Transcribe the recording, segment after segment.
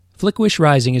Flickwish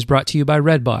Rising is brought to you by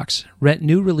Redbox. Rent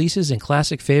new releases and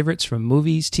classic favorites from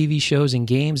movies, TV shows, and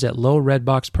games at low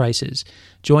Redbox prices.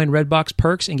 Join Redbox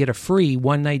Perks and get a free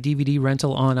one-night DVD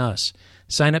rental on us.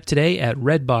 Sign up today at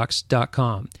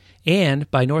redbox.com. And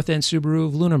by North End Subaru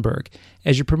of Lunenburg.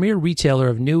 As your premier retailer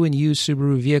of new and used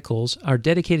Subaru vehicles, our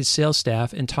dedicated sales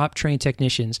staff and top-trained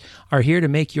technicians are here to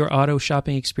make your auto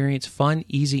shopping experience fun,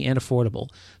 easy, and affordable.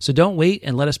 So don't wait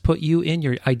and let us put you in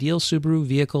your ideal Subaru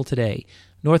vehicle today.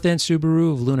 North End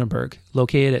Subaru of Lunenburg,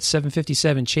 located at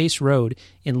 757 Chase Road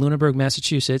in Lunenburg,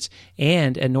 Massachusetts,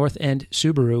 and at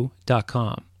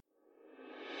northendsubaru.com.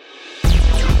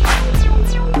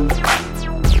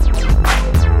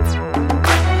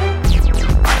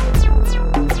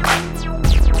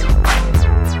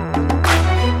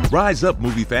 Rise up,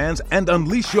 movie fans, and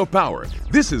unleash your power.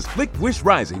 This is Flickwish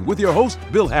Rising with your host,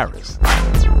 Bill Harris.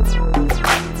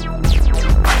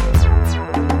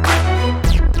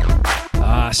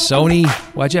 Sony,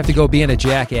 why'd you have to go being a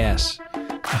jackass?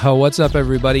 What's up,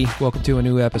 everybody? Welcome to a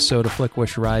new episode of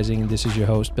Flickwish Rising. This is your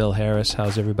host, Bill Harris.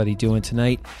 How's everybody doing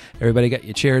tonight? Everybody got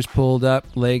your chairs pulled up,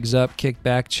 legs up, kicked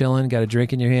back, chilling, got a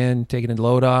drink in your hand, taking a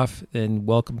load off, and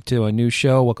welcome to a new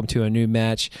show. Welcome to a new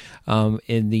match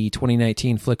in the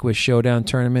 2019 Flickwish Showdown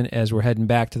Tournament as we're heading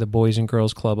back to the Boys and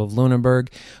Girls Club of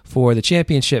Lunenburg for the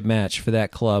championship match for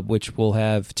that club, which will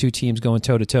have two teams going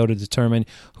toe-to-toe to determine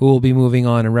who will be moving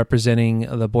on and representing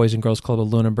the Boys and Girls Club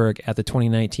of Lunenburg at the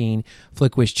 2019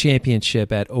 Flickwish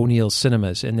Championship at O'Neill's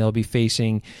Cinemas, and they'll be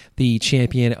facing the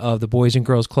champion of the Boys and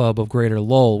Girls Club of Greater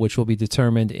Lowell, which will be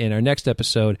determined in our next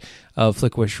episode of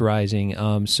Flickwish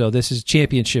Rising. So this is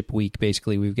championship week,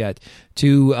 basically. We've got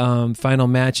two final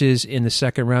matches in the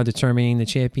second round determining the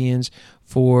champions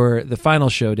for the final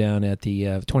showdown at the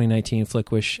 2019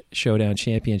 Flickwish Showdown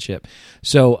Championship.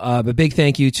 So a big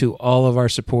thank you to all of our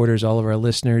supporters, all of our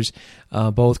listeners,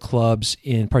 both clubs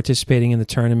in participating in the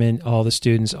tournament, all the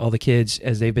students, all the kids,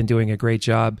 as they've been doing a great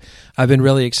job. I've been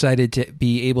really excited to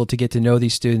be able to get to know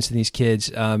these students and these kids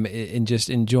and just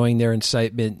enjoying their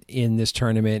incitement in this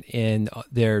tournament, and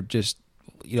they're just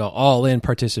all in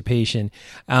participation.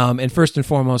 And first and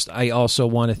foremost, I also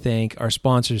want to thank our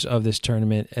sponsors of this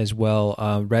tournament as well,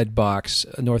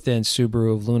 Redbox, North End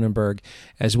Subaru of Lunenburg,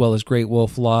 as well as Great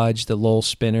Wolf Lodge, the Lowell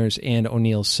Spinners, and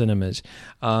O'Neill's Cinemas.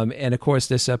 And of course,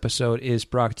 this episode is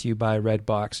brought to you by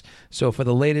Redbox. So for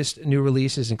the latest new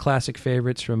releases and classic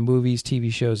favorites from movies,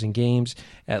 TV shows, and games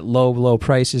at low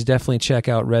prices, definitely check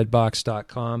out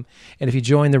redbox.com. And if you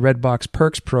join the Redbox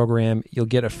Perks program, you'll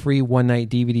get a free one-night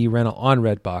DVD rental on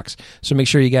Redbox. So make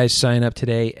sure you guys sign up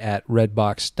today at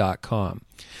redbox.com.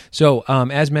 So,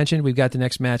 as mentioned, we've got the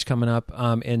next match coming up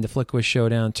in the Flickwish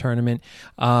Showdown Tournament.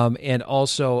 And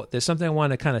also, there's something I want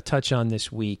to kind of touch on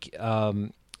this week. I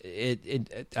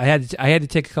had to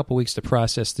take a couple weeks to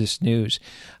process this news.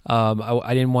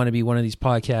 I didn't want to be one of these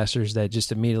podcasters that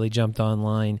just immediately jumped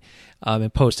online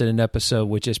and posted an episode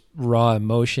with just raw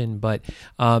emotion. But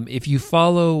if you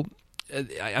follow...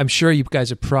 I'm sure you guys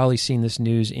have probably seen this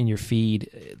news in your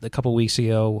feed a couple weeks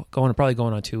ago, probably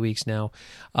going on 2 weeks now.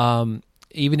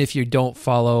 Even if you don't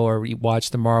follow or watch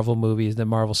the Marvel movies, the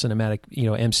Marvel Cinematic,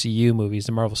 MCU movies,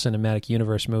 the Marvel Cinematic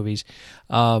Universe movies,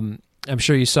 I'm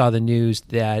sure you saw the news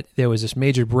that there was this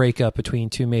major breakup between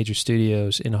two major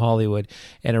studios in Hollywood,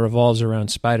 and it revolves around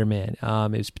Spider-Man.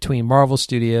 It's between Marvel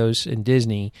Studios and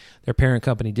Disney, their parent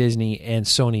company Disney, and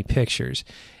Sony Pictures.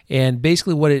 And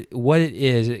basically, what it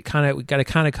is, it got to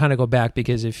kind of go back,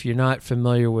 because if you're not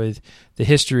familiar with the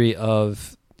history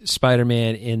of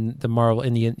Spider-Man in the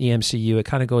MCU, it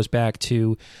kind of goes back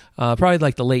to probably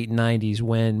like the late 90s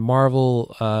when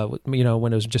Marvel,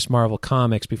 when it was just Marvel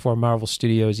Comics before Marvel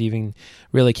Studios even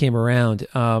really came around.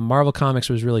 Marvel Comics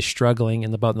was really struggling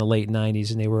in the late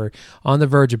 90s, and they were on the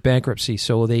verge of bankruptcy.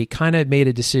 So they kind of made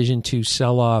a decision to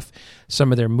sell off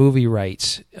some of their movie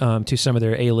rights to some of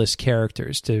their A-list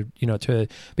characters to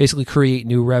basically create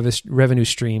new revenue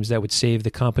streams that would save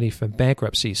the company from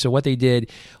bankruptcy. So what they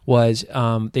did was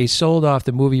they sold off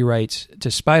the movie rights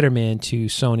to Spider-Man to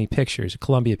Sony Pictures,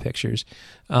 Columbia Pictures.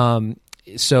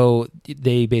 So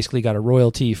they basically got a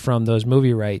royalty from those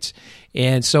movie rights,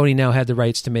 and Sony now had the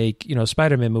rights to make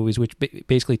Spider-Man movies, which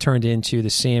basically turned into the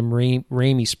Sam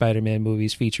Raimi Spider-Man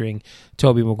movies featuring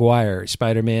Tobey Maguire,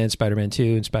 Spider-Man, Spider-Man 2,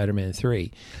 and Spider-Man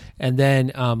 3. And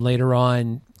then later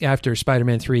on, after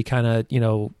Spider-Man 3 kind of,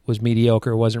 was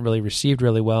mediocre, wasn't really received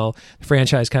really well, the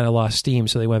franchise kind of lost steam,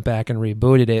 so they went back and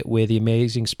rebooted it with The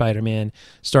Amazing Spider-Man,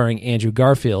 starring Andrew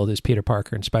Garfield as Peter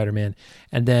Parker and Spider-Man.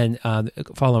 And then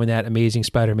following that, Amazing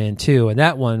Spider-Man 2, and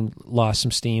that one lost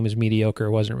some steam, was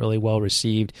mediocre, wasn't really well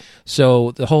received. So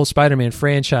the whole Spider-Man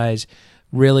franchise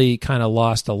really kind of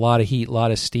lost a lot of heat, a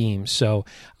lot of steam. So,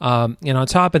 and on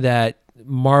top of that,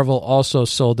 Marvel also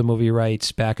sold the movie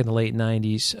rights back in the late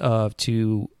 90s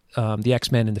to the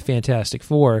X-Men and the Fantastic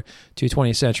Four to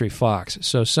 20th Century Fox.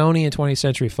 So Sony and 20th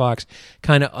Century Fox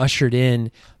kind of ushered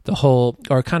in the whole,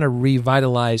 or kind of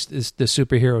revitalized the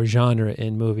superhero genre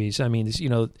in movies. I mean,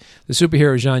 the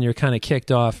superhero genre kind of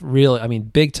kicked off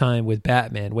big time with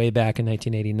Batman way back in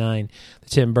 1989, the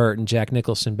Tim Burton, Jack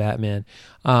Nicholson Batman.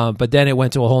 But then it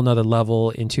went to a whole nother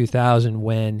level in 2000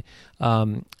 when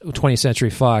 20th Century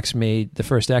Fox made the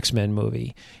first X-Men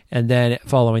movie. And then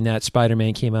following that,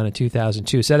 Spider-Man came out in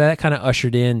 2002. So that kind of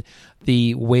ushered in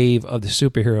the wave of the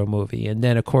superhero movie. And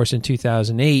then, of course, in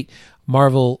 2008,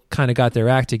 Marvel kind of got their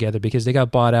act together because they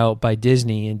got bought out by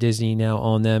Disney, and Disney now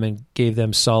owned them and gave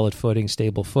them solid footing,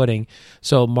 stable footing.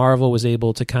 So Marvel was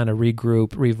able to kind of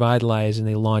regroup, revitalize, and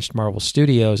they launched Marvel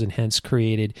Studios and hence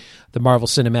created the Marvel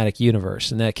Cinematic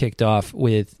Universe. And that kicked off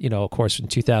with, of course, in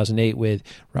 2008 with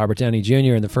Robert Downey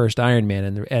Jr. and the first Iron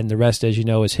Man, and the rest, as you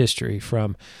know, is history,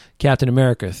 from Captain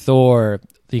America, Thor,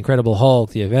 The Incredible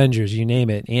Hulk, The Avengers, you name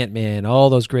it, Ant-Man, all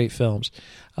those great films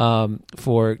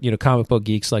for comic book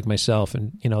geeks like myself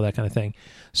and that kind of thing.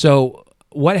 So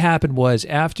what happened was,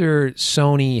 after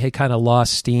Sony had kind of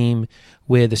lost steam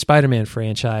with the Spider-Man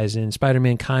franchise, and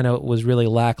Spider-Man kind of was really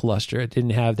lackluster. It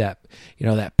didn't have that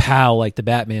that pow like the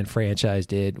Batman franchise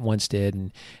once did,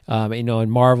 and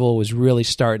and Marvel was really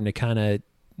starting to kind of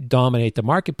dominate the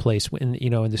marketplace in the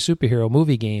superhero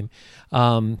movie game.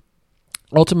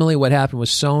 Ultimately, what happened was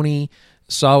Sony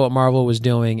saw what Marvel was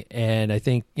doing, and I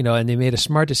think, and they made a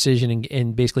smart decision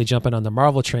in basically jumping on the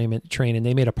Marvel train, and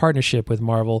they made a partnership with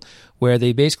Marvel where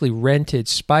they basically rented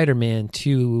Spider-Man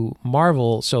to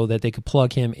Marvel so that they could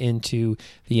plug him into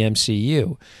the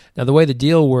MCU. Now, the way the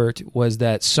deal worked was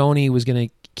that Sony was going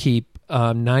to keep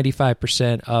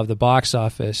 95% of the box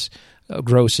office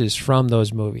grosses from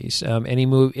those movies.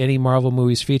 Any Marvel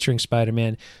movies featuring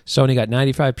Spider-Man, Sony got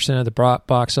 95% of the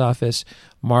box office.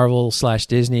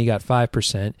 Marvel/Disney got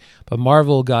 5%, but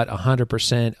Marvel got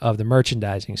 100% of the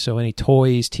merchandising. So any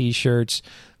toys, T-shirts,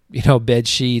 bed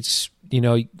sheets,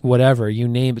 whatever, you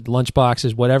name it,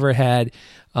 lunchboxes, whatever had,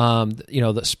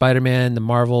 the Spider-Man, the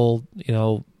Marvel,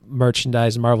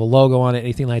 merchandise, Marvel logo on it,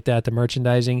 anything like that, the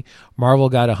merchandising, Marvel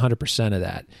got 100% of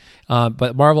that.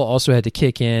 But Marvel also had to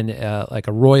kick in like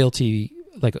a royalty,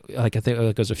 like I think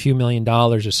it was a few $1 million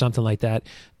or something like that,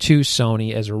 to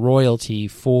Sony as a royalty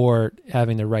for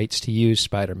having the rights to use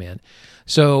Spider-Man.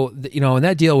 So, and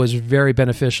that deal was very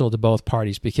beneficial to both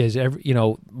parties because,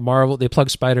 Marvel, they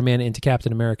plugged Spider-Man into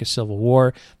Captain America Civil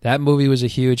War. That movie was a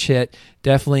huge hit.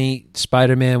 Definitely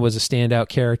Spider-Man was a standout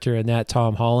character in that.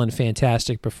 Tom Holland,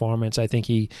 fantastic performance. I think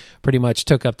he pretty much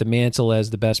took up the mantle as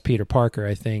the best Peter Parker,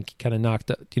 I think. Kind of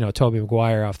knocked, Tobey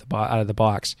Maguire out of the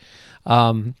box.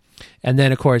 And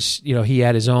then, of course, he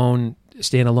had his own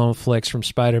standalone flicks from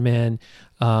Spider-Man,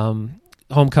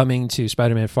 Homecoming to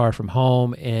Spider-Man Far From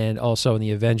Home, and also in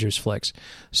the Avengers flicks.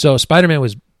 So Spider-Man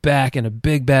was back in a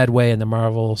big bad way in the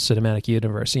Marvel Cinematic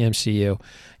Universe, the MCU.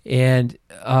 And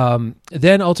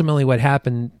then ultimately what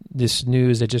happened, this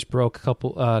news that just broke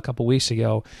a couple weeks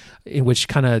ago, in which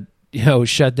kind of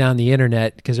shut down the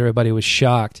internet because everybody was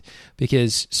shocked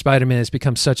because Spider-Man has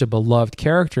become such a beloved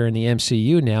character in the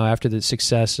MCU now after the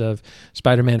success of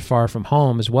Spider-Man Far From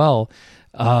Home as well.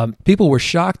 People were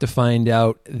shocked to find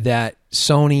out that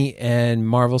Sony and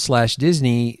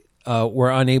Marvel/Disney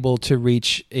were unable to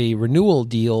reach a renewal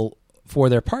deal for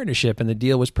their partnership, and the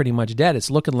deal was pretty much dead. It's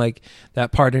looking like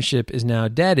that partnership is now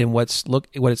dead, and what's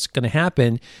going to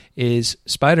happen is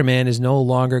Spider-Man is no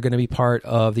longer going to be part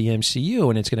of the MCU,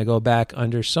 and it's going to go back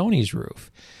under Sony's roof.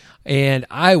 And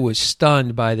I was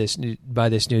stunned by this news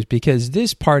because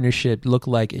this partnership looked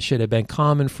like it should have been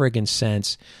common friggin'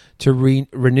 sense to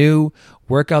renew,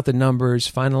 work out the numbers,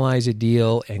 finalize a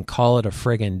deal, and call it a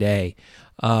friggin' day.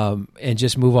 And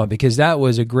just move on, because that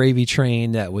was a gravy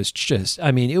train that was just,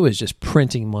 it was just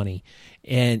printing money.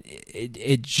 And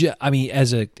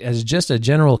as just a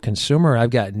general consumer, I've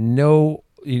got no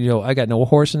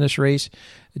horse in this race.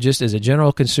 Just as a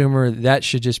general consumer, that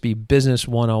should just be business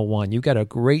 101. You've got a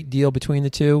great deal between the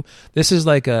two. This is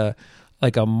like a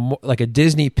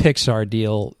Disney Pixar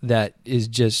deal that is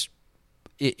just,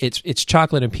 it's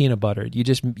chocolate and peanut butter.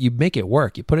 You make it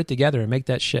work. You put it together and make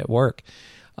that shit work.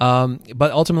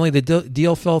 But ultimately the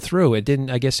deal fell through. I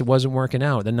guess it wasn't working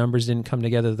out. The numbers didn't come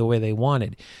together the way they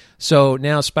wanted. So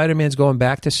now Spider-Man's going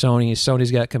back to Sony.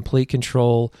 Sony's got complete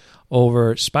control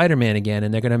over Spider-Man again,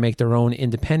 and they're going to make their own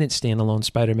independent standalone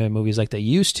Spider-Man movies like they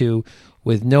used to,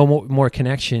 with no more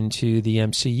connection to the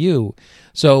MCU.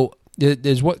 So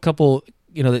there's a couple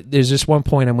there's just one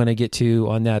point I'm going to get to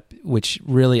on that, which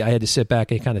really I had to sit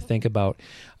back and kind of think about.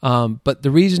 But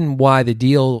the reason why the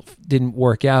deal didn't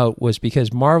work out was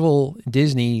because Marvel,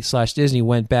 Disney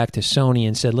went back to Sony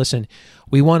and said, listen,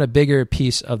 we want a bigger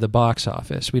piece of the box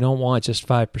office. We don't want just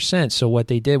 5%. So what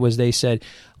they did was they said,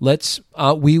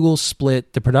 we will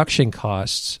split the production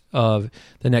costs of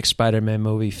the next Spider-Man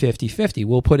movie 50-50.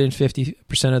 We'll put in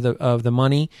 50% of the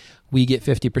money. We get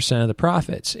 50% of the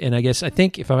profits. And I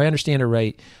think if I understand it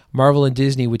right, Marvel and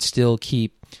Disney would still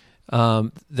keep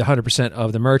the 100%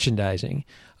 of the merchandising,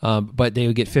 but they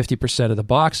would get 50% of the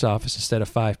box office instead of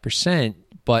 5%.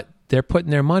 But they're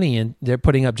putting their money in. They're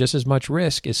putting up just as much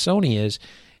risk as Sony is,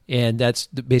 and that's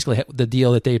basically the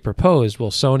deal that they proposed.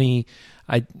 Well, Sony,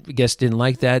 I guess, didn't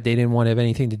like that. They didn't want to have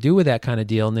anything to do with that kind of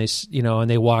deal, and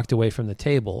they walked away from the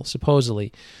table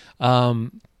supposedly.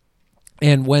 And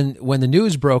when the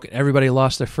news broke, everybody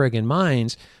lost their friggin'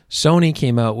 minds. Sony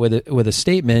came out with a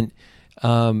statement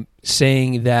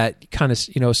saying that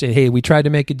saying, hey, we tried to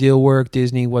make a deal work.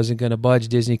 Disney wasn't going to budge.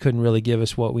 Disney couldn't really give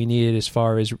us what we needed as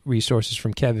far as resources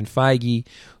from Kevin Feige,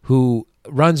 who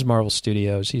runs Marvel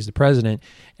Studios. He's the president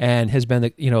and has been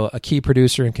a key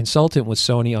producer and consultant with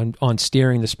Sony on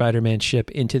steering the Spider-Man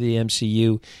ship into the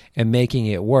MCU and making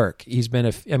it work. He's been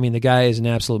the guy is an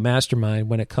absolute mastermind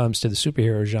when it comes to the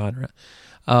superhero genre.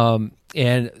 And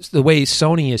the way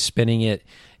Sony is spinning it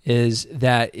is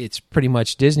that it's pretty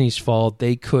much Disney's fault.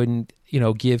 They couldn't,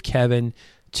 give Kevin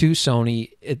to Sony,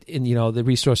 the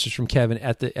resources from Kevin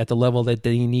at the level that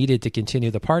they needed to continue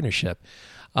the partnership.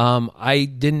 I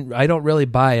don't really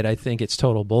buy it. I think it's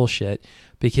total bullshit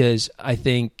because I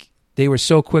think they were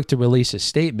so quick to release a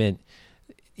statement.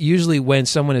 Usually when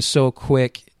someone is so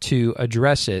quick to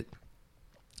address it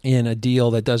in a deal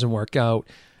that doesn't work out,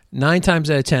 9 times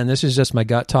out of 10, this is just my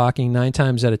gut talking, 9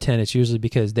 times out of 10, it's usually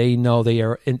because they know they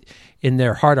are, in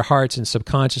their heart of hearts and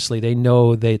subconsciously, they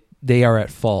know they are at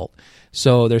fault.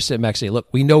 So they're sitting back saying, look,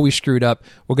 we know we screwed up.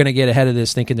 We're going to get ahead of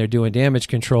this thinking they're doing damage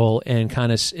control and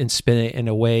kind of spin it in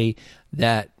a way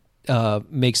that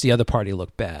makes the other party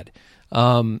look bad.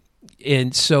 And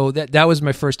so that was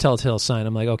my first telltale sign.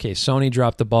 I'm like, okay, Sony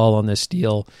dropped the ball on this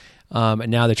deal.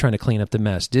 And now they're trying to clean up the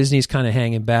mess. Disney's kind of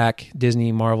hanging back.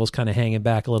 Marvel's kind of hanging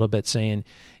back a little bit, saying,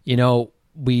 we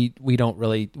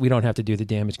don't have to do the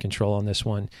damage control on this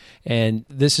one. And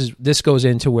this goes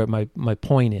into where my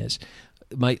point is,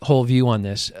 my whole view on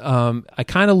this. I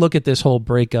kind of look at this whole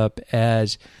breakup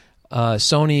as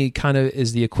Sony kind of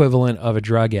is the equivalent of a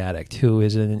drug addict who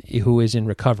is in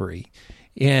recovery.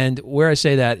 And where I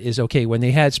say that is, okay, when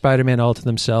they had Spider-Man all to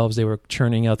themselves, they were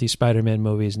churning out these Spider-Man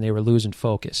movies and they were losing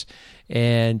focus.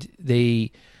 And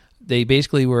they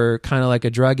basically were kind of like a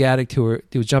drug addict who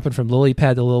was jumping from lily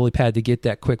pad to lily pad to get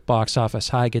that quick box office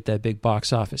high, get that big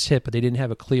box office hit, but they didn't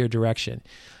have a clear direction.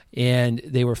 And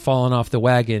they were falling off the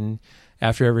wagon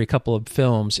after every couple of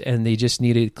films, and they just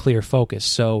needed clear focus.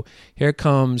 So here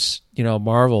comes,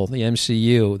 Marvel, the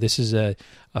MCU. This is a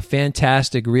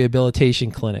fantastic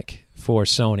rehabilitation clinic for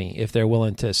Sony if they're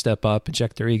willing to step up and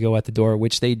check their ego at the door,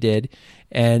 which they did,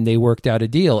 and they worked out a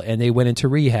deal and they went into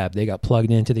rehab. They got plugged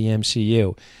into the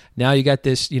MCU. Now you got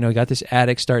this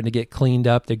addict starting to get cleaned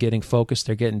up. They're getting focused.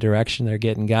 They're getting direction. They're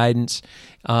getting guidance.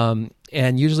 And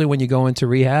usually when you go into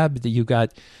rehab, you've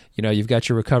got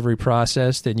your recovery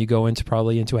process. Then you go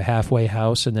probably into a halfway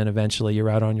house, and then eventually you're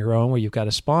out on your own where you've got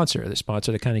the sponsor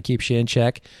that kind of keeps you in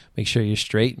check, make sure you're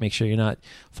straight, make sure you're not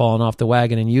falling off the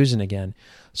wagon and using again.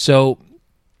 So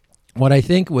what I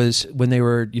think was when they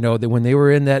were in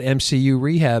that MCU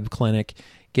rehab clinic,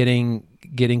 getting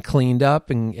cleaned up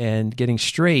and getting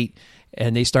straight,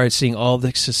 and they started seeing all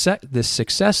the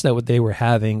success that they were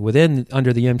having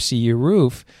under the MCU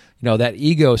roof, that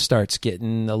ego starts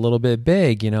getting a little bit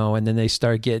big, and then they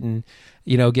start getting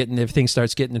everything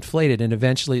starts getting inflated, and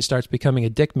eventually it starts becoming a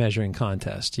dick measuring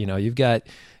contest. You got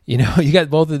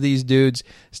both of these dudes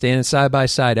standing side by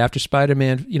side after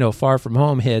Spider-Man, Far From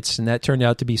Home hits, and that turned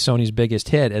out to be Sony's biggest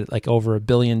hit at like over $1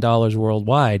 billion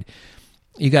worldwide.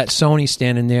 You got Sony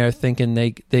standing there thinking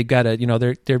they got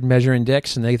they're measuring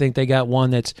dicks, and they think they got one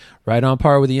that's right on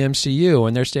par with the MCU,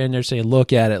 and they're standing there saying,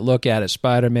 look at it,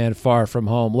 Spider-Man Far From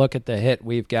Home, look at the hit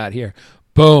we've got here.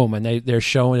 Boom, and they're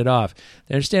showing it off.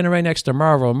 They're standing right next to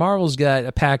Marvel. Marvel's got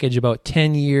a package about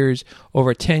 10 years,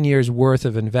 over 10 years worth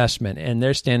of investment, and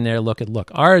they're standing there look,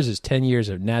 ours is 10 years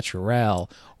of natural,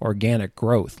 organic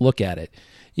growth. Look at it.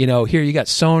 here you got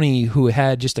Sony, who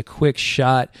had just a quick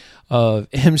shot of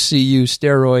MCU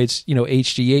steroids,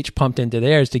 HGH pumped into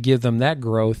theirs to give them that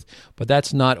growth, but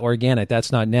that's not organic.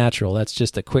 That's not natural. That's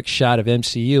just a quick shot of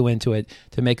MCU into it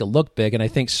to make it look big. And I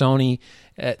think Sony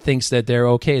thinks that they're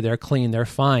okay, they're clean, they're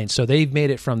fine. So they've made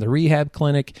it from the rehab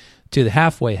clinic to the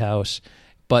halfway house,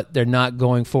 but they're not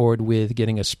going forward with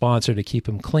getting a sponsor to keep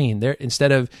them clean. They're,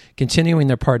 instead of continuing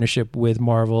their partnership with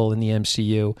Marvel and the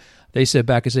MCU, they sit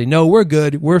back and say, no, we're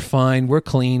good, we're fine, we're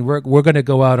clean, we're going to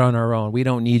go out on our own. We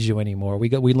don't need you anymore. We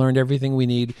learned everything we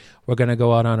need. We're going to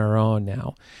go out on our own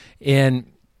now.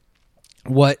 And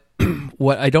what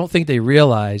I don't think they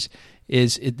realize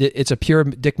is it's a pure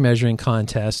dick measuring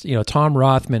contest. Tom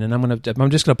Rothman, and I'm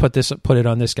just going to put it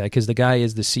on this guy, because the guy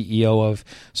is the CEO of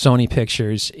Sony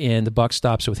Pictures, and the buck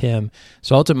stops with him.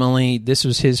 So ultimately, this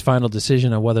was his final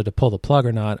decision on whether to pull the plug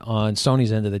or not on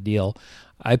Sony's end of the deal.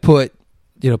 I point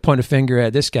a finger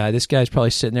at this guy. This guy's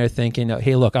probably sitting there thinking,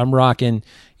 hey, look, I'm rocking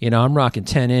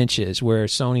 10 inches, where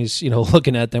Sony's,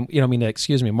 looking at them,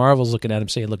 Marvel's looking at him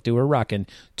saying, look, dude, we're rocking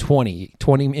 20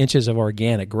 inches of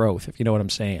organic growth, if you know what I'm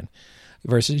saying,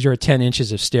 versus your 10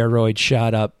 inches of steroid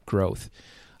shot up growth.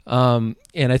 And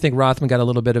I think Rothman got a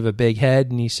little bit of a big head,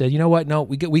 and he said, you know what? No,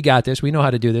 we got this. We know how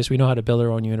to do this. We know how to build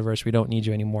our own universe. We don't need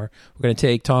you anymore. We're going to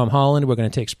take Tom Holland. We're going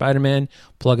to take Spider-Man,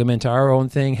 plug him into our own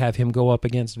thing, have him go up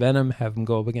against Venom, have him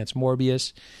go up against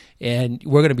Morbius, and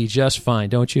we're going to be just fine.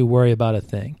 Don't you worry about a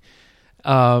thing.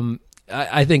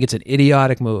 I think it's an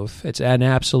idiotic move. It's an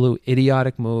absolute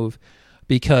idiotic move,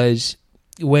 because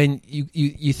when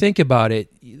you think about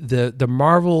it, the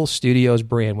Marvel Studios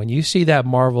brand, when you see that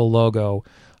Marvel logo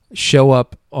show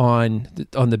up on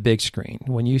the big screen,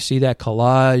 when you see that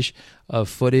collage of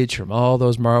footage from all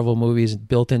those Marvel movies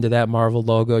built into that Marvel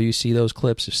logo, you see those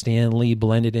clips of Stan Lee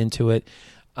blended into it.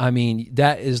 I mean,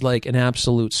 that is like an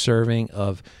absolute serving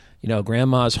of,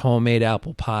 grandma's homemade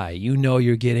apple pie.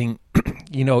 You're getting,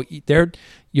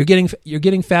 you're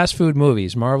getting fast food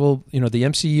movies. Marvel, the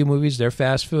MCU movies, they're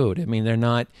fast food. I mean, they're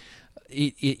not,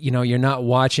 you're not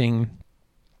watching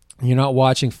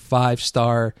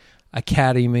 5-star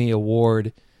Academy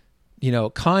Award,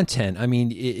 content. I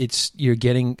mean, you're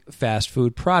getting fast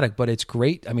food product, but it's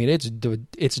great. I mean, it's a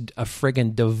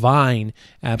friggin' divine,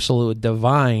 absolute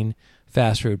divine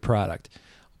fast food product.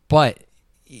 But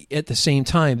at the same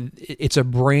time, it's a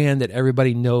brand that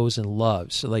everybody knows and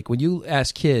loves. So like when you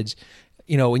ask kids,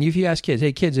 if you ask kids,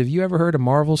 hey kids, have you ever heard of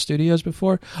Marvel Studios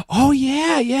before? Oh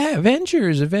yeah,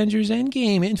 Avengers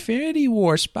Endgame, Infinity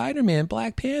War, Spider-Man,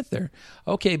 Black Panther.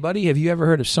 Okay, buddy, have you ever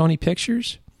heard of Sony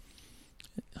Pictures?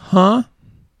 Huh?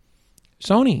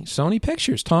 Sony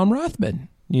Pictures, Tom Rothman.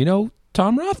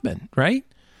 Tom Rothman, right?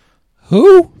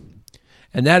 Who?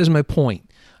 And that is my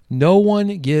point. No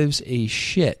one gives a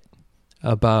shit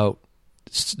about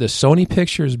the Sony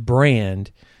Pictures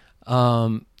brand.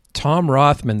 Tom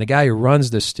Rothman, the guy who runs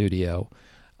the studio,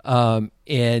 and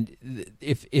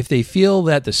if they feel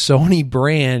that the Sony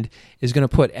brand is going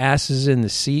to put asses in the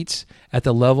seats at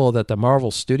the level that the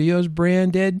Marvel Studios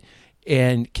brand did,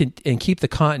 and keep the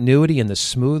continuity and the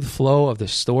smooth flow of the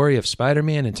story of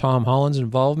Spider-Man and Tom Holland's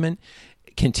involvement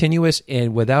continuous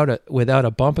and without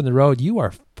a bump in the road, you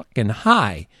are fucking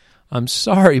high. I'm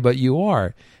sorry, but you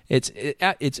are.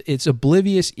 It's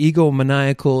oblivious,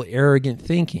 egomaniacal, arrogant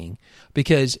thinking,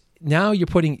 because now you're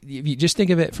putting, if you just think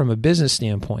of it from a business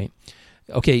standpoint,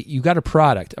 okay, you got a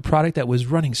product that was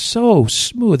running so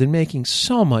smooth and making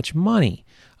so much money.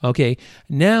 Okay,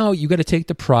 now you got to take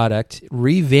the product,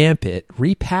 revamp it,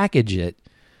 repackage it,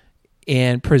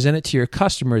 and present it to your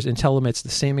customers and tell them it's the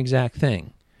same exact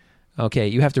thing. Okay,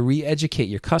 you have to re-educate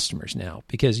your customers now,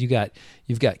 because you've got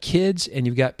kids and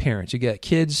you've got parents. You got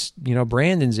kids,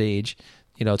 Brandon's age,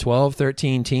 12,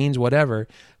 13, teens, whatever,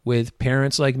 with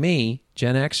parents like me,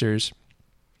 Gen Xers,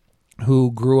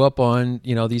 who grew up on,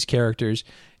 these characters,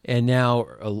 and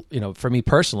now, for me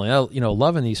personally,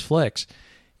 loving these flicks.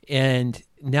 And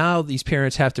now these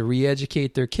parents have to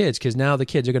re-educate their kids, because now the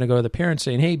kids are going to go to the parents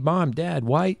saying, hey, Mom, Dad,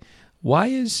 why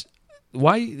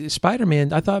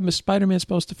Spider-Man? I thought Spider-Man's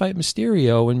supposed to fight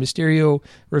Mysterio, and Mysterio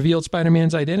revealed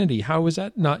Spider-Man's identity. How is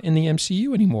that not in the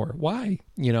MCU anymore? Why?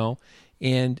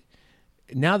 And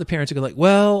now the parents are going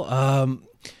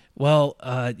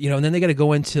and then they got to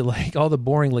go into like all the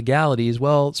boring legalities.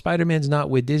 Well, Spider-Man's not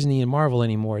with Disney and Marvel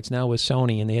anymore. It's now with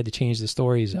Sony, and they had to change the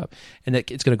stories up. And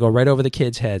it's going to go right over the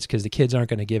kids' heads, because the kids aren't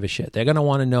going to give a shit. They're going to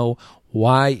want to know,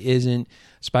 why isn't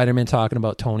Spider-Man talking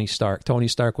about Tony Stark? Tony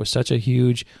Stark was such a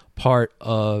huge part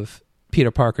of Peter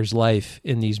Parker's life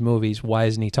in these movies. Why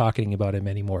isn't he talking about him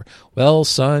anymore? Well,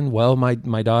 son,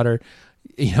 my daughter,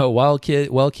 Wild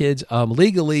Kids.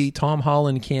 Legally, Tom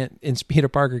Holland can't and Peter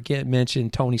Parker can't mention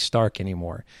Tony Stark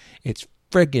anymore. It's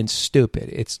friggin' stupid.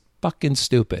 It's fucking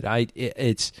stupid.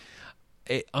 It's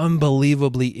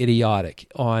unbelievably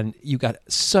idiotic. You got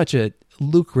such a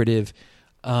lucrative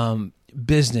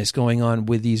business going on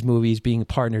with these movies being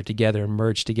partnered together and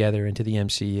merged together into the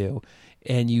MCU,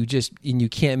 and you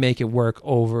can't make it work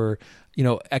over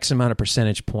X amount of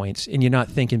percentage points, and you're not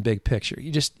thinking big picture.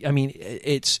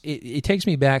 It takes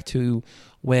me back to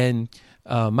when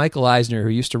Michael Eisner, who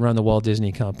used to run the Walt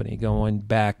Disney Company, going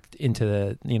back into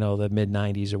the the mid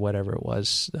 90s or whatever it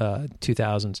was,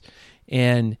 2000s,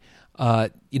 and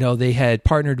they had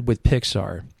partnered with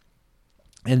Pixar,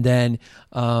 and then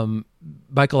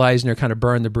Michael Eisner kind of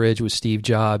burned the bridge with Steve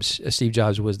Jobs. Steve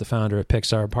Jobs was the founder of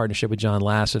Pixar in partnership with John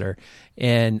Lasseter.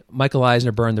 And Michael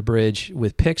Eisner burned the bridge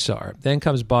with Pixar. Then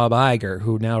comes Bob Iger,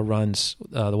 who now runs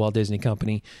the Walt Disney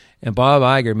Company. And Bob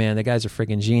Iger, man, the guy's a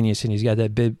freaking genius, and he's got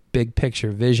that big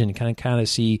picture vision, kind of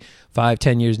see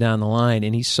 5-10 years down the line.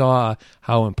 And he saw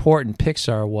how important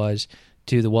Pixar was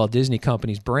to the Walt Disney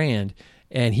Company's brand.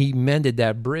 And he mended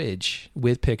that bridge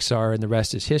with Pixar, and the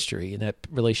rest is history. And that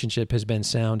relationship has been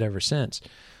sound ever since.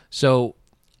 So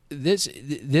this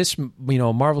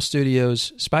Marvel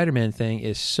Studios Spider-Man thing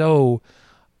is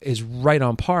right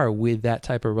on par with that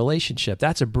type of relationship.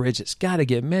 That's a bridge that's got to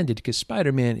get mended, because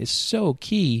Spider-Man is so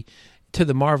key to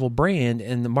the Marvel brand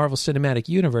and the Marvel Cinematic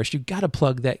Universe. You got to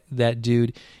plug that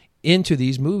dude into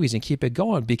these movies and keep it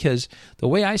going, because the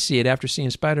way I see it, after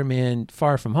seeing Spider-Man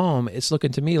Far From Home, it's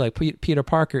looking to me like Peter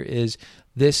Parker is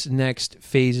this next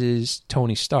phase's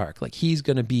Tony Stark. Like, he's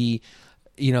going to be,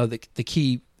 the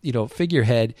key,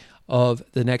 figurehead of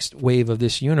the next wave of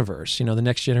this universe, the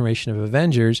next generation of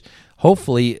Avengers.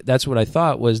 Hopefully, that's what I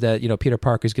thought, was that, Peter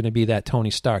Parker is going to be that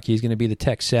Tony Stark. He's going to be the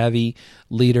tech-savvy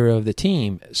leader of the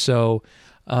team. So,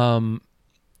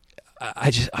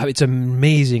 it's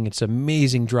amazing. It's an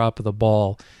amazing drop of the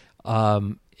ball,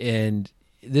 and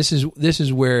this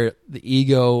is where the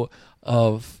ego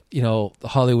of the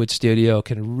Hollywood studio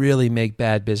can really make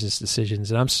bad business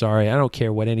decisions. And I'm sorry, I don't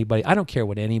care what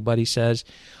anybody says.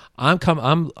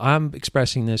 I'm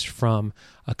expressing this from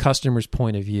a customer's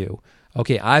point of view.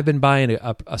 Okay, I've been buying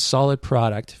a solid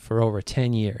product for over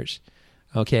 10 years.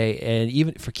 Okay, and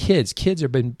even for kids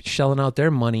have been shelling out their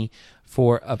money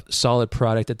for a solid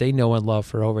product that they know and love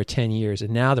for over 10 years.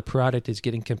 And now the product is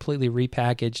getting completely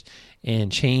repackaged and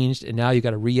changed, and now you got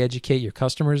to re-educate your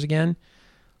customers again.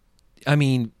 I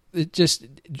mean, it's just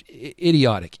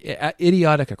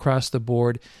idiotic across the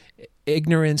board,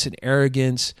 ignorance and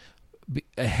arrogance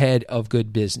ahead of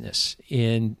good business.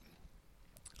 And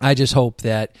I just hope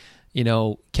that,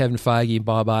 Kevin Feige,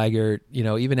 Bob Iger,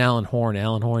 even Alan Horn.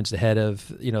 Alan Horn's the head of,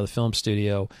 the film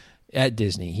studio at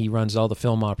Disney. He runs all the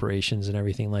film operations and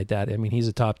everything like that. I mean, he's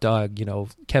a top dog,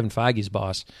 Kevin Feige's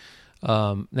boss,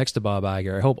 next to Bob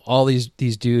Iger. I hope all these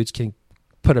dudes can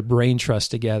put a brain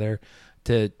trust together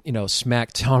to,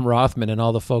 smack Tom Rothman and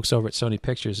all the folks over at Sony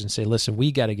Pictures and say, listen,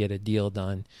 we got to get a deal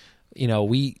done.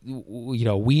 We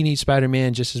need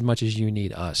Spider-Man just as much as you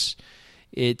need us.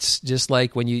 It's just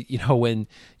like when when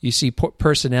you see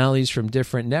personalities from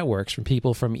different networks, from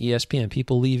people from ESPN,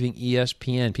 people leaving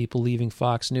ESPN, people leaving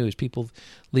Fox News, people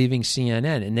leaving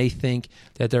CNN, and they think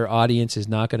that their audience is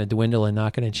not going to dwindle and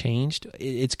not going to change.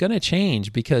 It's going to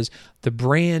change, because the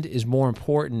brand is more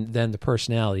important than the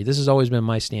personality. This has always been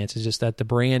my stance, is just that the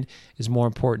brand is more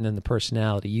important than the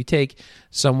personality. You take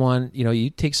someone, you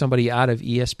take somebody out of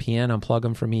ESPN, unplug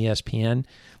them from ESPN,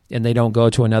 and they don't go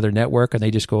to another network, and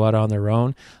they just go out on their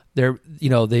own.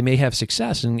 They may have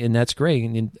success, and that's great,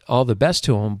 and all the best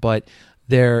to them. But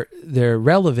their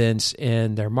relevance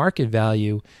and their market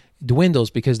value dwindles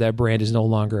because that brand is no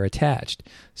longer attached.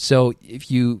 So if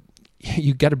you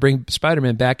got to bring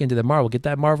Spider-Man back into the Marvel, get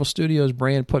that Marvel Studios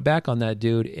brand put back on that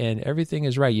dude, and everything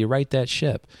is right. You right that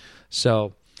ship.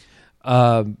 So,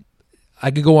 I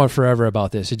could go on forever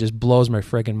about this. It just blows my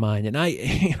friggin' mind. And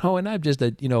I'm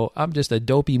just a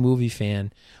dopey movie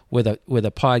fan with a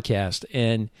podcast.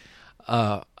 And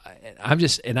I'm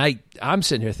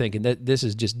sitting here thinking that this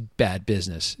is just bad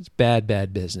business. It's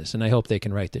bad business. And I hope they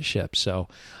can right this ship. So,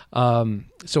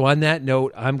 so on that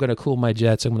note, I'm going to cool my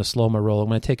jets. I'm going to slow my roll. I'm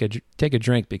going to take a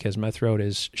drink because my throat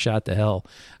is shot to hell.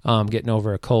 Getting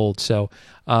over a cold. So,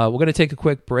 we're going to take a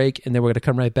quick break, and then we're going to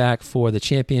come right back for the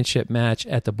championship match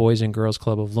at the Boys and Girls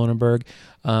Club of Lunenburg,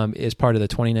 as part of the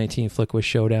 2019 Flickwish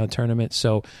Showdown tournament.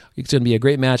 So it's going to be a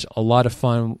great match, a lot of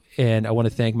fun, and I want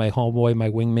to thank my homeboy, my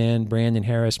wingman, Brandon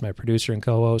Harris, my producer and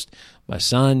co-host, my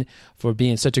son, for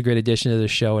being such a great addition to the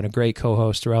show and a great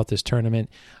co-host throughout this tournament.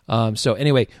 So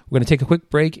anyway, we're going to take a quick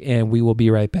break, and we will be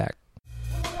right back.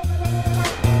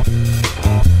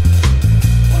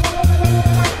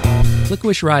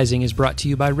 Flickwish Rising is brought to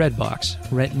you by Redbox.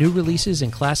 Rent new releases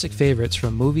and classic favorites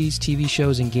from movies, TV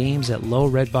shows, and games at low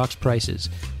Redbox prices.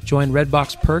 Join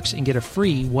Redbox Perks and get a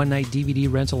free one-night DVD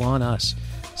rental on us.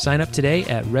 Sign up today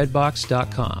at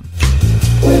redbox.com.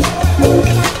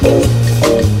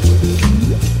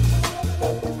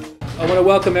 I want to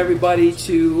welcome everybody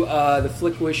to the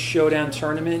Flickwish Showdown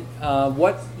Tournament.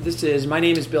 What this is, my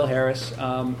name is Bill Harris.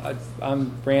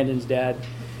 I'm Brandon's dad.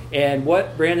 And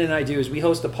what Brandon and I do is we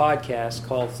host a podcast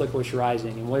called Flickwish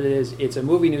Rising. And what it is, it's a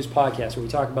movie news podcast where we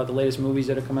talk about the latest movies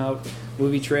that have come out,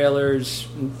 movie trailers,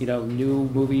 new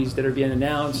movies that are being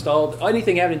announced,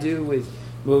 anything having to do with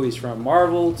movies from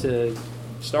Marvel to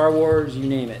Star Wars, you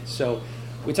name it. So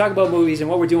we talk about movies, and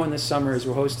what we're doing this summer is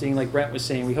we're hosting, like Brent was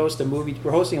saying, we're hosting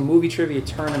a movie trivia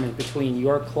tournament between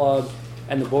your club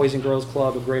and the Boys and Girls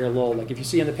Club of Greater Lowell. Like if you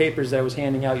see in the papers that I was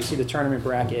handing out, you see the tournament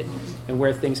bracket and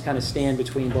where things kind of stand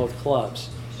between both clubs.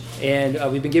 And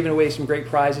we've been giving away some great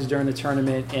prizes during the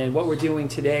tournament. And what we're doing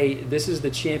today, this is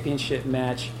the championship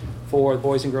match for the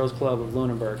Boys and Girls Club of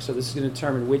Lunenburg. So this is going to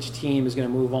determine which team is going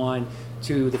to move on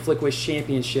to the Flickwish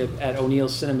Championship at O'Neill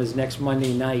Cinemas next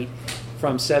Monday night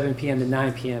from 7 p.m. to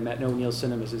 9 p.m. at O'Neill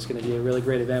Cinemas. It's going to be a really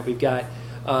great event. We've got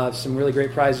some really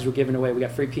great prizes we're giving away. We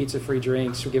got free pizza, free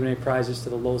drinks. We're giving away prizes to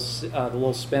the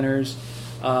Lowell Spinners,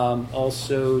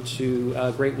 also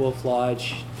to Great Wolf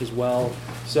Lodge as well.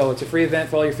 So it's a free event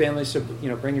for all your families. So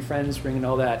bring your friends, bring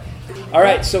all that. All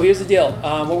right. So here's the deal.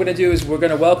 What we're going to do is we're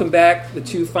going to welcome back the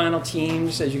two final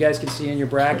teams, as you guys can see in your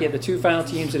bracket. The two final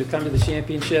teams that have come to the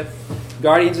championship.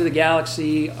 Guardians of the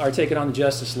Galaxy are taking on the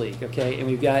Justice League, okay? And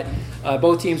we've got,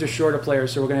 both teams are shorter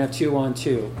players, so we're going to have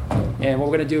 2-on-2. And what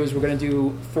we're going to do is we're going to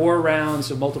do 4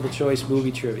 rounds of multiple choice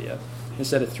movie trivia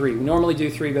instead of 3. We normally do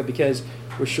 3, but because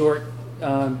we're short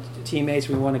teammates,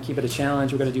 we want to keep it a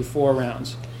challenge. We're going to do 4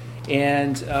 rounds.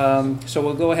 And so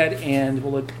we'll go ahead and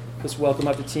let's welcome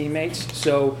up the teammates.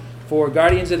 So for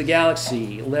Guardians of the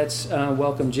Galaxy, let's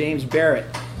welcome James Barrett.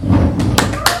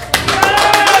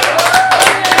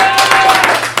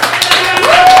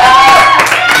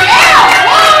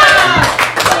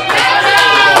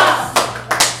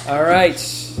 All right,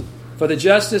 for the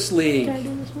Justice League.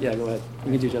 Yeah, go ahead.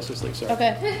 You can do Justice League, sorry.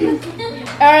 Okay.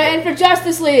 All right, and for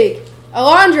Justice League,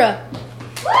 Alondra.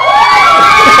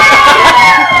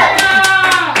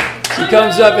 She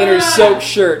comes up in her soap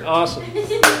shirt. Awesome.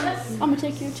 I'm going to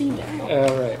take your team down.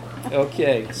 All right.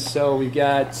 Okay, so we've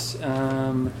got,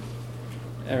 all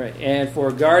right, and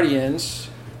for Guardians,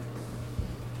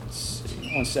 let's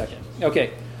see, 1 second.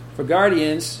 Okay, for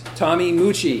Guardians, Tommy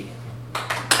Mucci.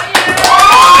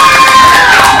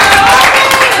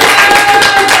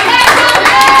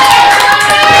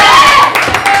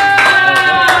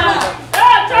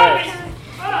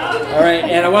 All right,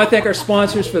 and I want to thank our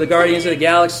sponsors for the Guardians of the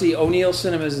Galaxy, O'Neill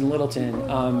Cinemas in Littleton,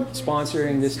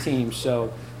 sponsoring this team.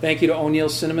 So thank you to O'Neill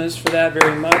Cinemas for that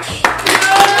very much.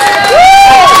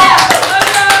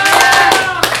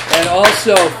 And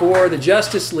also for the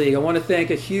Justice League, I want to thank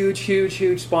a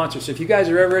huge sponsor. So if you guys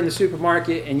are ever in the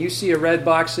supermarket and you see a red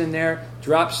box in there,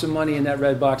 drop some money in that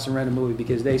red box and rent a movie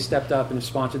because they stepped up and have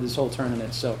sponsored this whole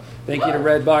tournament. So thank you to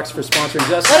Redbox for sponsoring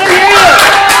Justice League. Let them hear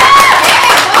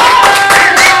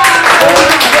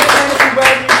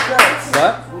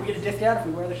What? We get a discount if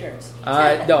we wear the shirts.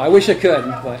 No, I wish I could,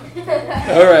 but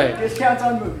all right. Discounts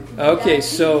on movies. Okay,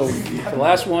 so the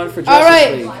last one for Justice All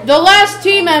right, League. the last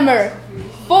team member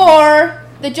for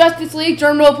the Justice League,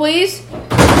 drum roll please.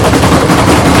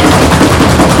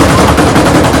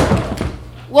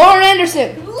 Lauren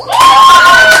Anderson.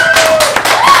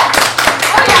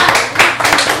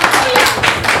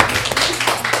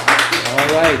 All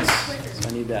right, so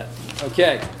I need that.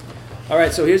 Okay. All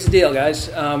right, so here's the deal, guys.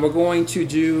 We're going to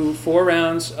do 4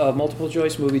 rounds of multiple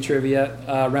choice movie trivia.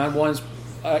 Round 1's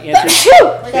answers.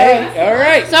 Okay, all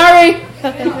right. Sorry.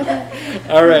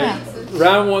 All right.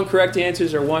 Round 1 correct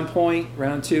answers are 1 point.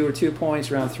 Round 2 are 2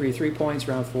 points. Round 3, 3 points.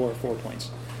 Round 4, 4 points.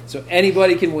 So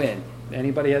anybody can win.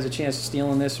 Anybody has a chance of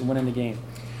stealing this and winning the game.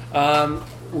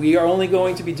 We are only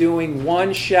going to be doing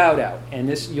 1 shout out, and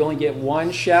this you only get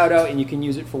 1 shout out, and you can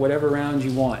use it for whatever round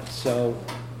you want. So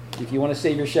if you want to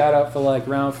save your shout out for like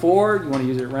round 4, you want to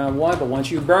use it round 1, but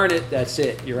once you burn it, that's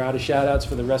it. You're out of shout outs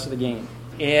for the rest of the game.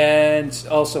 And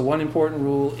also, one important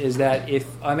rule is that if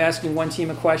I'm asking one team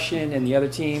a question and the other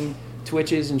team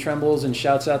twitches and trembles and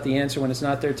shouts out the answer when it's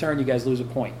not their turn, you guys lose a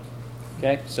point.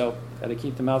 Okay, so got to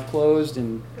keep the mouth closed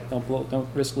and don't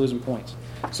risk losing points.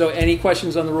 So, any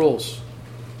questions on the rules?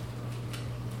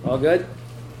 All good?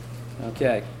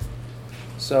 Okay.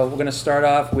 So we're going to start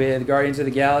off with Guardians of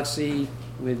the Galaxy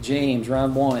with James,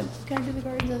 round 1. Can I do the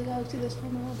Guardians of the Galaxy this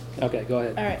time around? Okay, go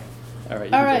ahead. All right. All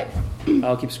right. All right.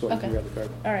 I'll keep score. Okay. You grab the card.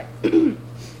 All right.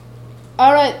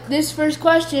 All right. This first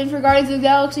question for Guardians of the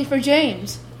Galaxy for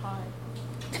James. Hi.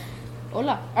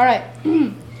 Hola. All right.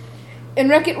 In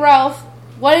Wreck-It Ralph,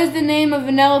 what is the name of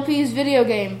Vanellope's video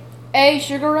game? A.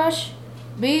 Sugar Rush,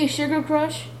 B. Sugar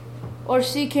Crush, or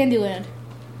C. Candyland?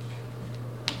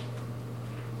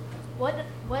 What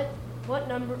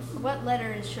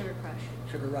letter is Sugar Crush?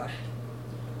 Sugar Rush.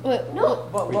 What? No.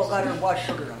 What letter was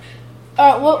Sugar Rush?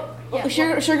 Well, Yeah,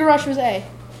 Sugar Rush was A.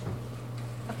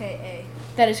 Okay,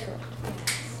 That is correct.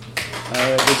 All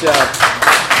right. Good job.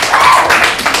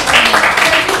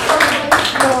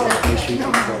 Make sure you keep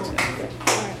the cards down.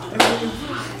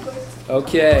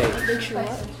 Okay.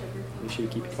 Make sure you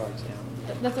keep your cards down.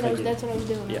 That's what I was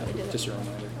doing. Yeah, I did it. just a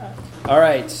reminder. All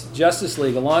right, Justice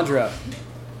League, Alondra.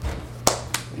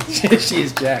 She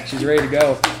is jacked. She's ready to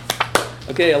go.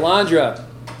 Okay, Alondra.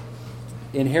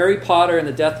 In Harry Potter and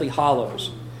the Deathly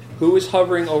Hallows, who is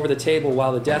hovering over the table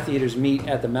while the Death Eaters meet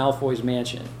at the Malfoy's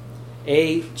mansion?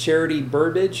 A. Charity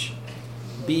Burbage,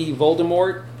 B.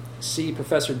 Voldemort, C.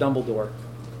 Professor Dumbledore.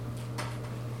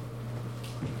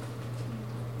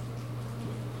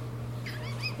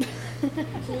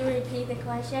 Can you repeat the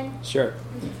question? Sure.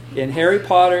 In Harry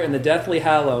Potter and the Deathly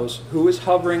Hallows, who is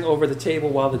hovering over the table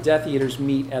while the Death Eaters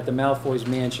meet at the Malfoy's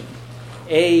mansion?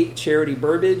 A. Charity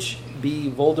Burbage,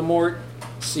 B. Voldemort,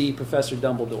 C. Professor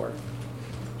Dumbledore.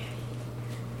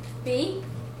 B?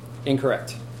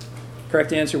 Incorrect.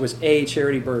 Correct answer was A.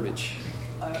 Charity Burbage.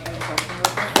 I have a question real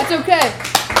quick. That's okay.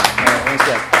 All right, one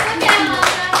sec.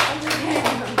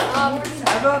 I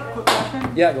have a quick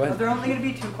question. Yeah, go Are ahead. there only going to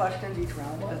be 2 questions each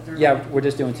round? Is there Yeah, like we're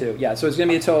just doing 2. Yeah, so it's going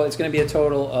to be a total. It's going to be a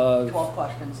total of 12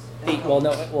 questions. 8. Well,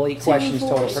 no, 8 questions 4,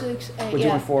 total. 6, 8, We're yeah.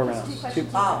 doing 4 rounds. Okay. Okay.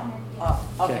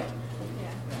 All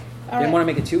Didn't right. want to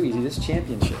make it too easy. This is a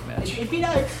championship match. It'd be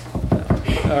nice.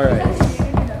 All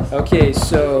right. Okay,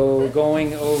 so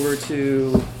going over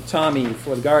to Tommy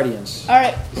for the Guardians. All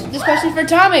right. This question for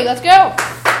Tommy. Let's go.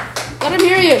 Let him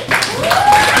hear you.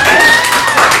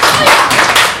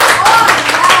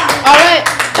 All right.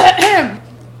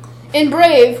 In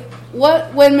Brave,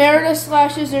 when Merida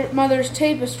slashes her mother's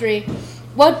tapestry,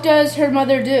 what does her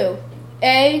mother do?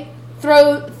 A.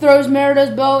 Throws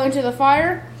Merida's bow into the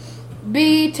fire.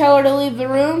 B. Tell her to leave the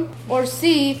room. Or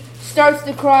C. Starts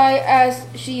to cry as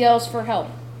she yells for help.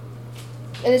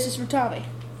 And this is for Tommy.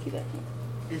 Keep it.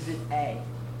 Is it A?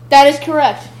 That is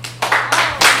correct.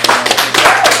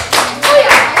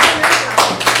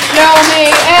 No, me.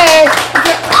 Hey.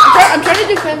 I'm trying to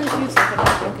do Family Feud stuff, but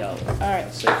I don't go. All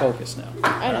right. Stay focused now.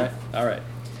 I know. All right.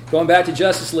 Going back to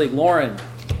Justice League, Lauren.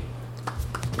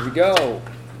 Here we go.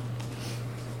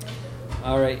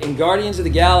 All right. In Guardians of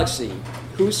the Galaxy,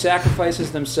 who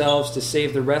sacrifices themselves to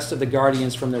save the rest of the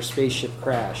Guardians from their spaceship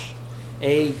crash?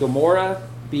 A. Gamora,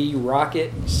 B.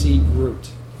 Rocket, C. Groot.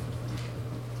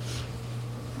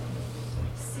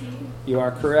 C. You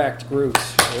are correct, Groot.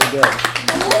 Very good. All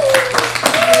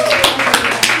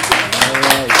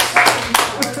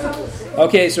right.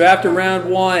 Okay, so after round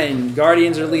 1,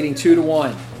 Guardians are leading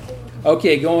 2-1.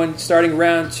 Okay, starting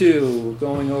round 2,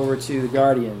 going over to the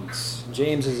Guardians.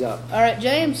 James is up. All right,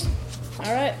 James.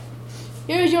 All right.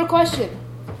 Here's your question.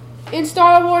 In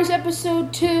Star Wars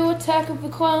Episode 2, Attack of the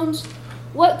Clones,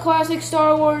 what classic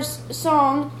Star Wars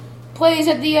song plays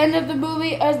at the end of the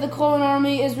movie as the clone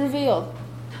army is revealed?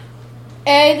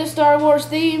 A. The Star Wars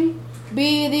theme,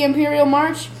 B. The Imperial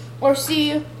March, or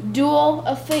C. Duel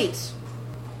of Fates?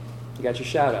 You got your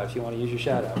shout out if you want to use your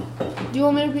shout out. Do you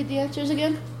want me to repeat the answers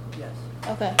again? Yes.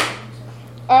 Okay.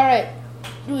 All right.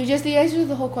 Do we just the answers or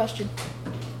the whole question?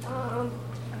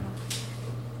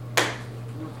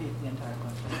 Repeat the entire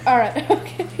question. All right.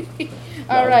 Okay.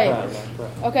 All right.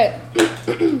 Okay.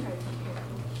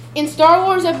 In Star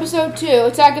Wars Episode 2,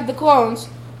 Attack of the Clones,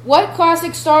 what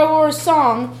classic Star Wars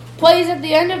song plays at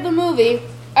the end of the movie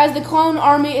as the clone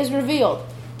army is revealed?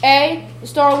 A. The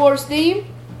Star Wars theme,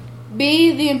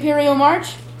 B. The Imperial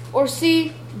March, or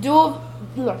C. Duel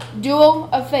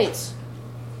of Fates?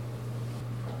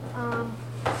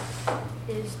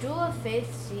 Is Duel of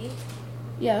Fates C?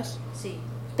 Yes. C.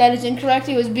 That is incorrect.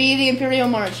 It was B. The Imperial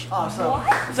March. Oh,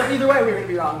 so either way, we're going to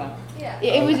be wrong now. Yeah.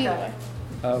 It was either way.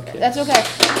 Okay. That's okay.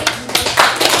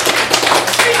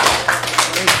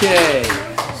 Okay.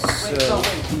 Wait, So, wait,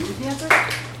 can you use the answer?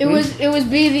 It was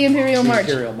B. The Imperial March.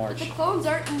 Imperial March. The clones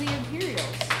aren't in the Imperials.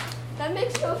 That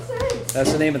makes no sense.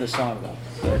 That's the name of the song, though.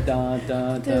 Dun,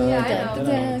 dun, dun, Yeah, I dun, know.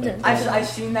 dun, dun, dun. I've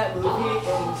seen that movie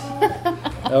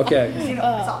and Okay. seen it.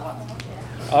 I saw it once.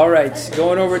 All right.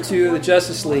 Going over to the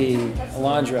Justice League,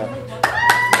 Alondra.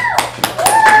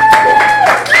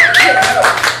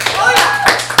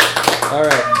 All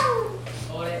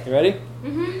right. You ready?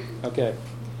 Okay.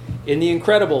 In The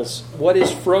Incredibles, what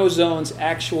is Frozone's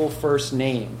actual first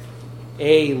name?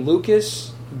 A.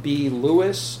 Lucas, B.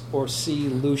 Louis, or C.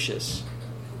 Lucius?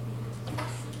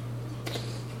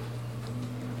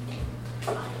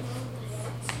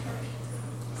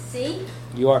 See?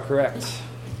 You are correct.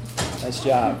 Nice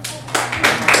job.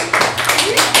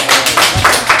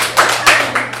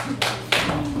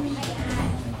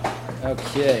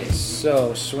 Okay,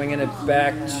 so swinging it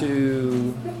back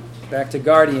to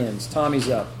Guardians. Tommy's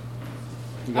up.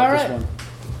 You got All this right. one.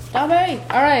 Tommy.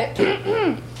 All right.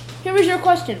 Here is your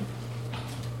question.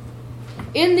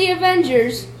 In the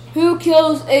Avengers, who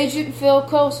kills Agent Phil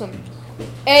Coulson?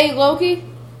 A. Loki,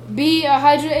 B. A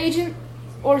Hydra agent,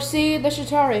 or C. The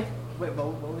Chitauri? Wait,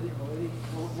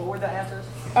 what were the answers?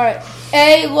 All right.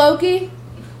 A. Loki,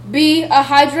 B. A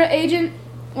Hydra agent,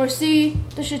 or C.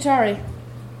 The Chitauri?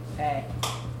 Hey.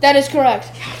 That is correct.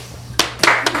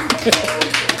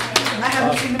 I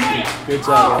haven't seen the movie. Good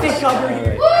job. Thank God we're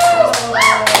here.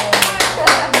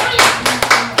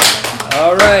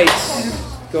 All right.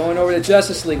 Going over to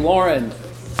Justice League. Lauren.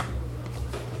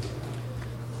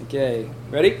 Okay.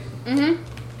 Ready? Mm-hmm.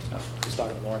 Oh, just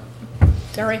talking to Lauren.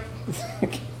 Sorry.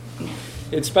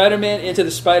 In Spider-Man Into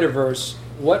the Spider-Verse,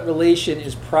 what relation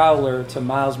is Prowler to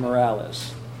Miles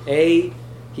Morales? A.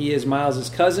 He is Miles'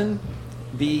 cousin.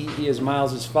 B. He is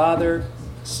Miles' father.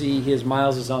 C. He is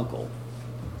Miles' uncle.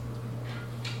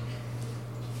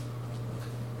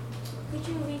 Could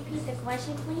you repeat the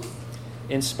question, please?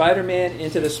 In Spider-Man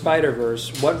Into the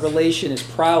Spider-Verse, what relation is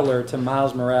Prowler to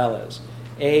Miles Morales?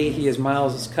 A. He is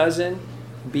Miles' cousin.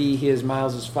 B. He is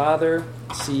Miles' father.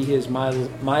 C. He is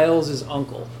Miles'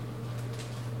 uncle.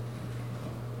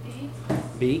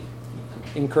 B.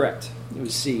 Incorrect. It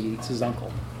was C. It's his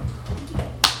uncle.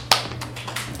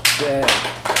 Okay.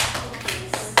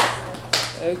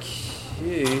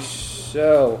 Okay,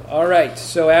 so, all right.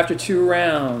 So after 2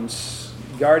 rounds,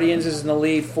 Guardians is in the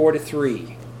lead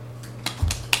 4-3.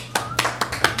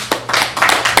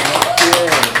 Okay.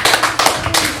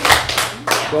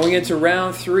 Going into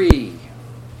round 3.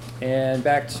 And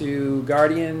back to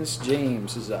Guardians.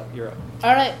 James is up. You're up.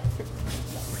 All right.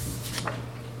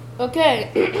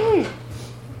 Okay.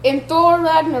 In Thor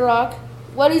Ragnarok,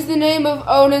 what is the name of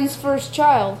Odin's first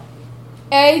child?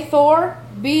 A. Thor,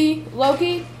 B.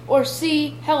 Loki, or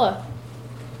C. Hela?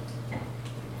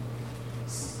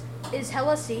 Is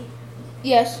Hela C?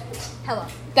 Yes, Hela.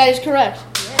 that is correct.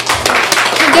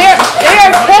 They are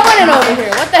killing it over here.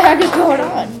 What the heck is going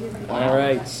on? All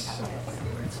right.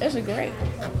 This is great.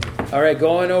 All right,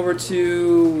 going over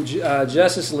to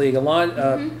Justice League.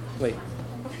 Wait,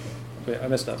 I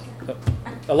messed up.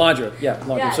 Alondra. Yeah,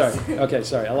 Alondra. Yes. Sorry. Okay,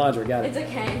 sorry. Alondra, got It's it.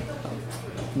 okay.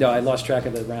 No, I lost track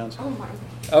of the rounds. Oh my.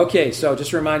 Okay, so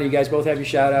just a reminder, you guys both have your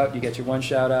shout out. You get your 1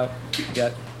 shout out. You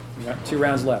got 2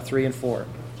 rounds left, 3 and 4.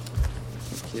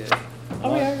 Okay.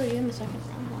 Oh, we're already in the second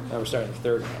round. Now we're starting the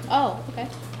 3rd round. Oh, okay.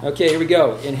 Okay, here we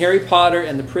go. In Harry Potter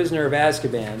and the Prisoner of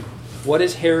Azkaban, what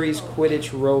is Harry's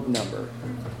Quidditch robe number?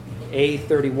 A.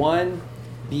 31,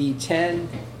 B. 10,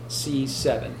 C.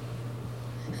 7.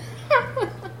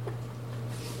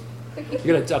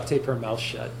 You're gonna duct tape her mouth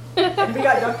shut. We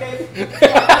got duct tape.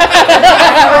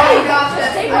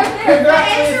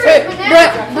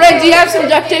 Brett, do you have some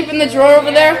duct tape in the drawer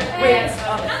over there? Wait.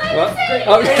 What?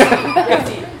 Oh,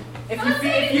 If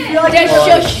you feel like Just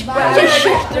shush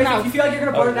the if mouth. you feel like you're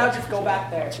gonna burn it out, just go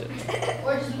back there.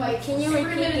 Can you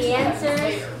repeat the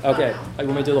answers? Okay, you want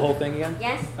me to do the whole thing again?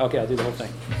 Yes. Okay, I'll do the whole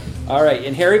thing. All right,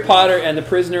 in Harry Potter and the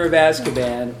Prisoner of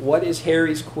Azkaban, what is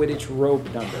Harry's Quidditch robe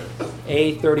number?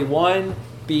 A. 31,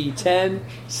 B. 10,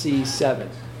 C. 7.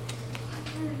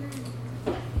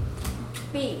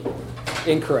 B.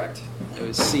 Incorrect. It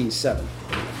was C. 7.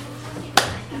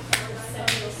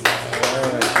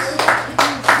 All right.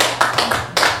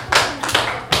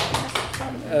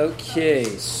 Okay,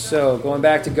 so going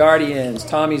back to Guardians,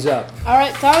 Tommy's up. All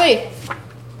right, Tommy.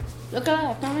 Look at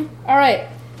that, Tommy. All right.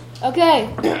 Okay.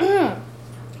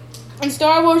 In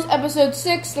Star Wars Episode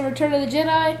 6, The Return of the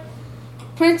Jedi,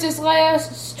 Princess Leia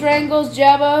strangles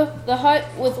Jabba the Hutt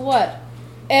with what?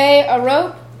 A. A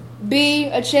rope, B.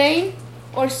 A chain,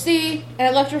 or C. An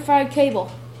electrified cable?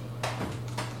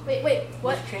 Wait,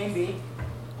 what? Chain B.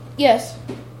 Yes,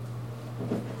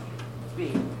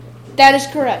 B. that is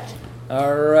correct.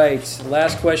 All right,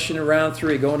 last question of round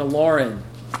 3, going to Lauren,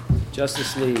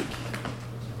 Justice League.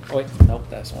 Oh, wait, nope,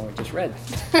 that's the one we just read.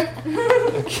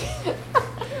 Okay.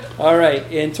 All right,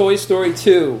 in Toy Story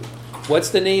 2, what's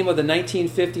the name of the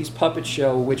 1950s puppet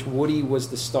show which Woody was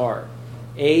the star?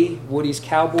 A. Woody's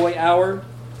Cowboy Hour,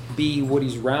 B.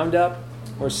 Woody's Roundup,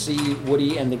 or C.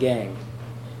 Woody and the Gang?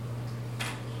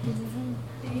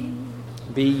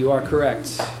 B, you are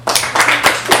correct.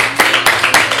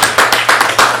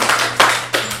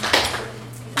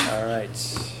 All right.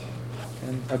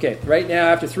 Okay, right now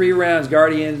after 3 rounds,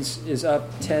 Guardians is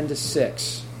up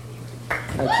 10-6.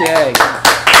 Okay.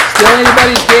 Still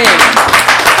anybody's game.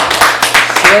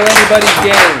 Still anybody's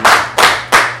game.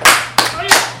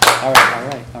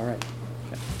 All right.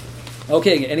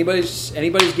 Okay,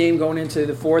 anybody's game going into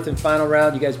the 4th and final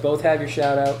round. You guys both have your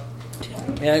shout out.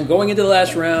 And going into the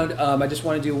last round, I just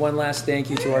want to do one last thank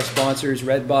you to our sponsors,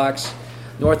 Redbox,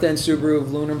 North End Subaru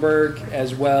of Lunenburg,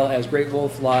 as well as Great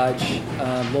Wolf Lodge,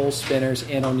 Lowell Spinners,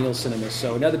 and O'Neill Cinemas.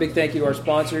 So another big thank you to our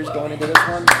sponsors going into this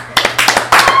one.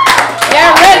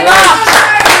 Yeah, Redbox!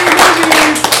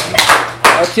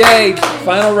 Okay,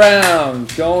 final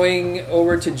round. Going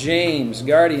over to James,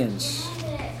 Guardians.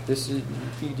 This is,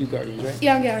 you do Guardians, right?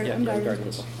 Yeah, I'm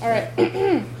Guardians. All right.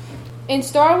 In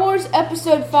Star Wars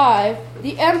Episode 5,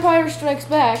 The Empire Strikes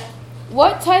Back,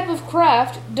 what type of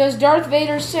craft does Darth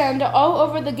Vader send all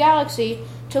over the galaxy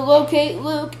to locate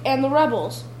Luke and the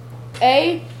rebels?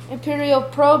 A. Imperial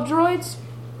probe droids,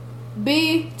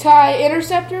 B. TIE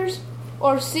interceptors,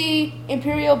 or C.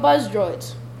 Imperial buzz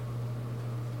droids?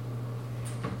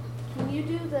 Can you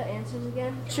do the answers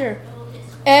again? Sure.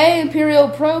 A. Imperial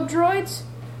probe droids,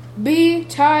 B.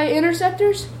 TIE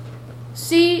interceptors,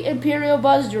 C. Imperial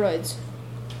buzz droids.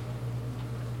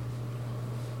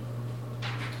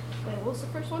 Wait, what was the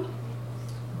first one?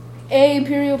 A.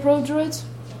 Imperial probe droids.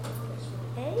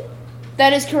 A?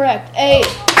 That is correct. A.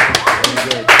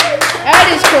 That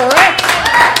is correct.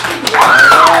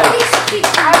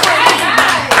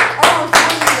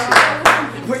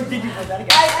 Wait, did you put that again?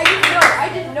 I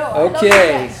didn't know.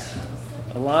 Okay.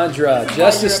 Alondra,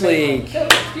 Justice League.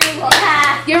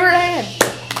 Give her a hand.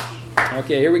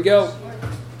 Okay, here we go.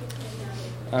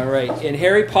 All right. In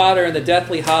Harry Potter and the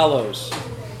Deathly Hallows.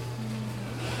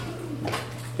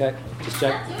 Okay, just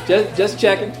check. Just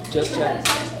checking.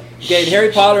 Okay, in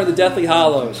Harry Potter and the Deathly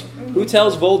Hallows, who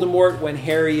tells Voldemort when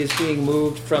Harry is being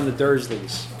moved from the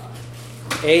Dursleys?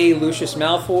 A. Lucius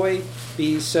Malfoy,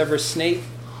 B. Severus Snape,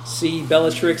 C.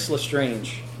 Bellatrix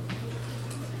Lestrange.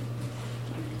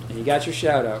 And you got your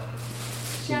shout out.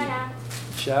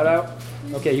 Shout out?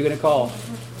 Okay, you're going to call.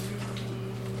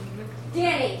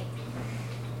 Danny.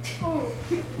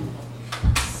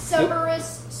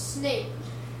 Severus Snape.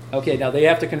 Okay, now they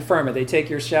have to confirm it. They take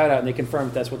your shout out and they confirm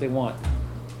if that's what they want.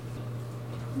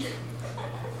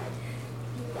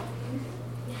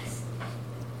 Yes.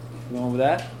 You going with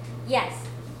that? Yes.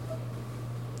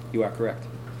 You are correct.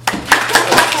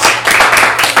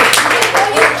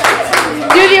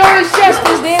 Do the orange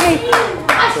justice, Danny.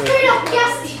 I straight up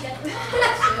guessed.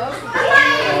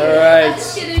 All right.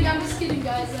 I'm just kidding,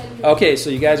 guys. Okay, so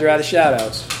you guys are out of shout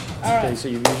outs. All right. Okay, so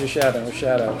you use your shout out.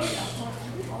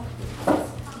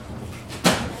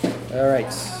 All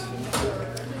right.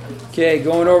 Okay,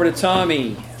 going over to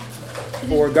Tommy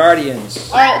for Guardians.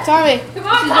 All right, Tommy. Come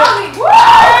on, Tommy.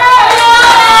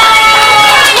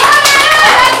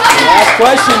 Last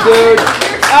question, dude.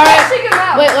 All right.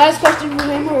 Wait, last question for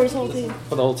him or his whole team?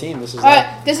 For the whole team, this is. All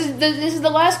right, this is the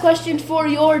last question for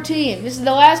your team. This is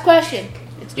the last question.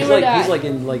 It's do or die. He's like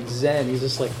in like Zen. He's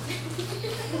just like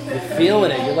you're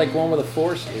feeling it. You're like going with a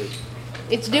force, dude.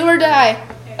 It's do or die.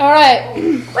 All right.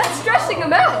 Quit stressing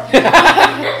him out. What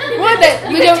that?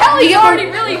 You can tell he's already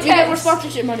really We get more tense.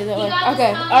 sponsorship money that way.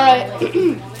 Okay. All right.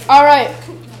 All right.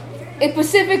 In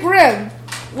Pacific Rim,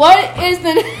 what is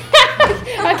the?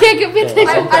 I can't get this. Okay.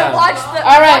 I watched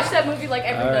All right. watched that movie like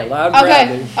every All right, night. loud grab,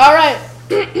 Okay. dude. All right.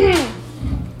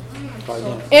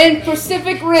 Pardon. In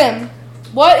Pacific Rim,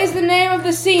 what is the name of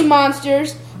the sea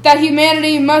monsters that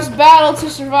humanity must battle to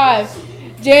survive?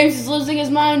 James is losing his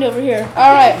mind over here.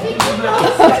 All right.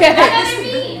 Okay.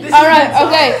 All right.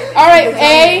 Okay. All right.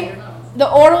 A, the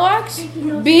Orlocks.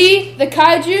 B, the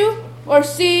Kaiju. Or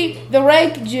C, the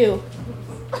Rank Jew.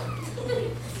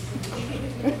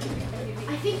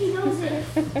 I think he knows it.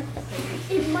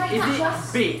 It might Is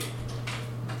just. it B?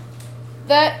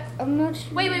 That I'm not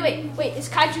sure. Wait. Is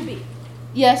Kaiju B?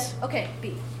 Yes. Okay,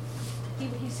 B.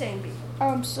 He's saying B.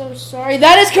 I'm so sorry.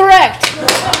 That is correct.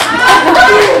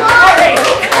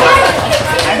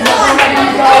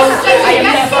 I am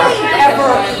never, ever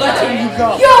letting you go.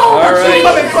 All right.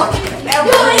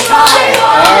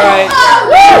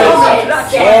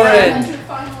 All right.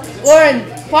 Lauren,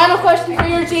 final question for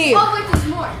your team. Oh, wait, there's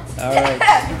more. All right.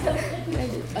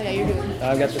 Oh yeah, you're doing it.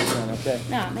 I got this one. Okay.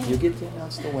 Nah, man. You get to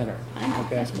announce the winner.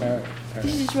 Okay. All right.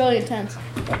 This is just really intense.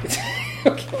 Okay.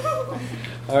 Okay.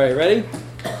 All right. Ready?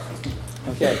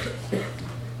 Okay.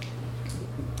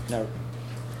 Now,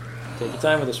 take your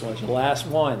time with this one. It's the last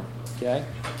one. Okay.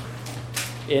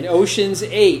 In Ocean's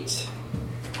 8,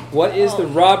 What is the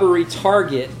robbery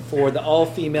target for the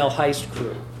all-female heist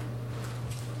crew?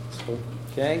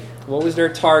 Okay. What was their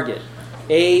target?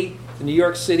 A, the New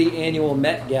York City annual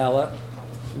Met Gala.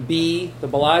 B, the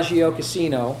Bellagio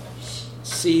Casino.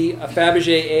 C, a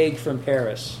Fabergé egg from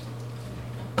Paris.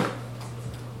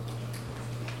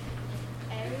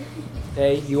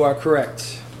 A, you are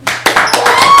correct. All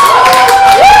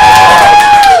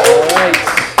right.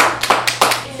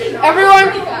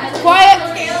 Everyone, quiet.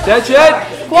 That's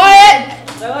it. Quiet.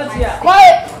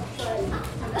 Quiet.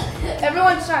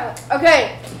 Everyone silent.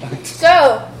 Okay.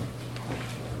 So,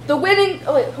 the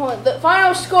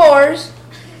final scores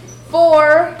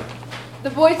for the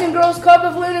Boys and Girls Club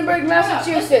of Lunenburg,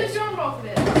 Massachusetts.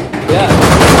 Yeah.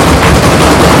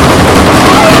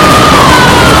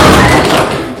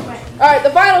 Alright,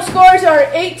 the final scores are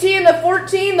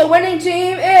 18-14. The winning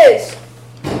team is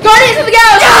Guardians of the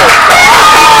Galaxy!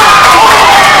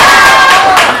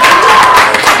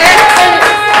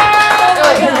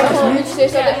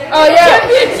 Oh yeah.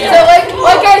 So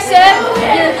like I said,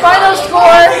 your final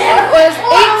score was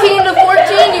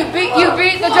 18-14. You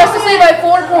beat the Justice League by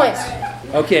 4 points.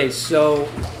 Okay, so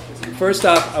first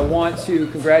off, we want to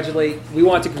congratulate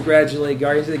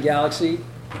Guardians of the Galaxy,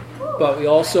 but we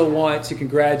also want to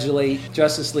congratulate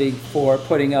Justice League for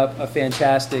putting up a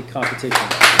fantastic competition.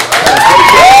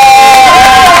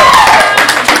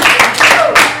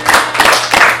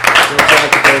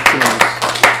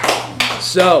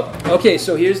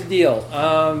 So here's the deal.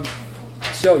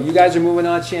 So you guys are moving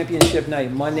on championship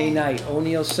night, Monday night,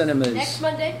 O'Neill Cinemas. Next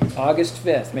Monday? August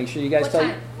 5th. Make sure you guys What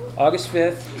time? August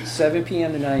 5th, 7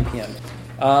 p.m. to 9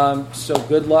 p.m. So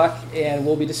good luck, and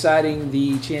we'll be deciding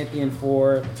the champion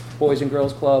for Boys and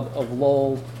Girls Club of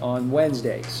Lowell on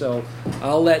Wednesday. So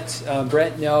I'll let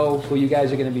Brent know who you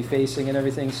guys are going to be facing and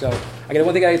everything. So I got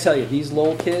one thing I got to tell you: these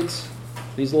Lowell kids,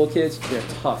 they're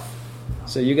tough.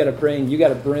 So you got to bring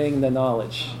the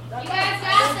knowledge.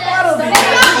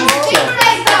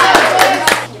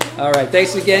 All right,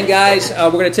 thanks again, guys.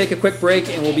 We're going to take a quick break,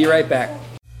 and we'll be right back.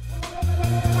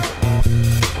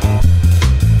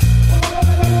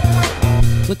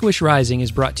 Flickwish Rising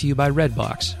is brought to you by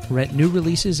Redbox. Rent new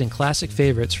releases and classic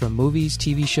favorites from movies,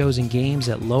 TV shows, and games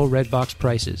at low Redbox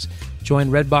prices. Join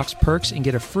Redbox Perks and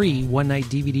get a free one-night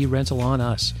DVD rental on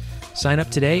us. Sign up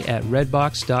today at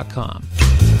redbox.com.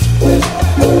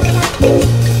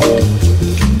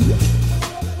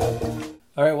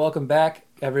 All right, welcome back,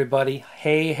 everybody.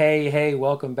 Hey,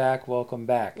 welcome back.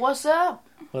 What's up?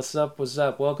 What's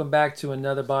up? Welcome back to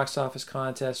another box office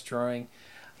contest drawing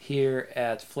here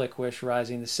at Flickwish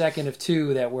Rising, the second of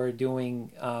two that we're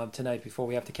doing tonight before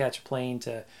we have to catch a plane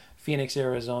to Phoenix,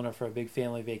 Arizona for a big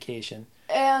family vacation.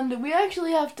 And we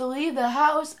actually have to leave the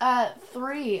house at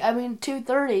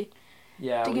 2:30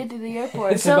 to get to the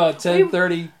airport. It's about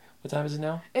 10:30. What time is it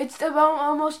now? It's about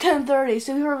almost 10:30,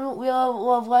 so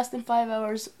we'll have less than 5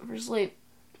 hours for sleep.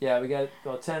 Yeah, we got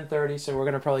about 10:30, so we're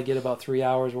going to probably get about 3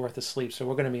 hours worth of sleep. So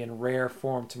we're going to be in rare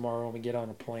form tomorrow when we get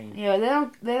on a plane. Yeah,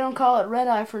 they don't call it red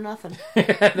eye for nothing.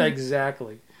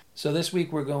 Exactly. So this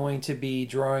week we're going to be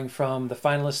drawing from the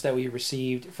finalists that we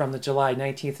received from the July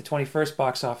 19th to 21st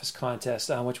box office contest,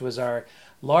 which was our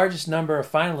largest number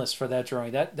of finalists for that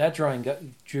drawing. That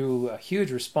drawing drew a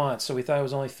huge response, so we thought it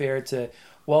was only fair to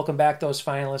welcome back those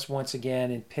finalists once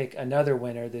again and pick another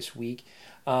winner this week.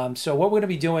 So what we're going to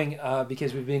be doing,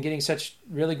 because we've been getting such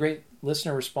really great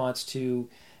listener response to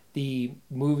the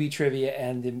movie trivia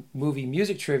and the movie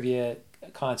music trivia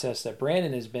contest that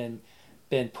Brandon has been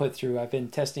put through. I've been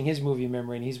testing his movie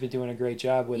memory, and he's been doing a great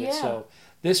job with it. So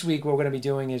this week what we're going to be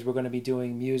doing is we're going to be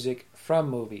doing music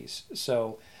from movies.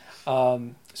 So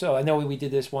I know we did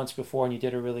this once before, and you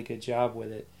did a really good job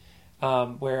with it.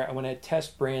 Where I'm going to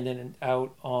test Brandon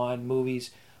out on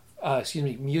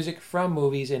music from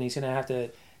movies, and he's going to have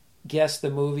to guess the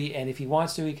movie, and if he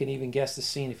wants to, he can even guess the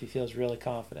scene if he feels really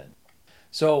confident.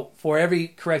 So for every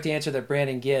correct answer that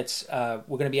Brandon gets, we're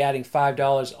going to be adding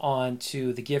 $5 on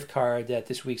to the gift card that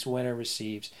this week's winner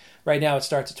receives. Right now it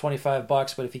starts at $25,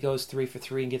 but if he goes 3 for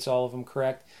 3 and gets all of them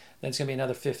correct, then it's going to be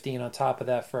another $15 on top of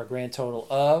that for a grand total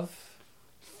of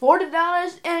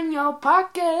 $40 in your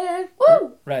pocket.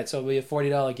 Woo! Right, so it'll be a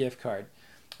 $40 gift card.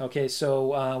 Okay,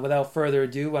 so without further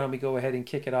ado, why don't we go ahead and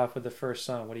kick it off with the first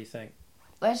song? What do you think?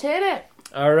 Let's hit it.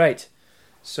 All right.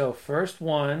 So first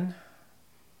one,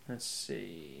 let's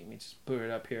see. Let me just boot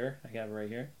it up here. I got it right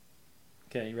here.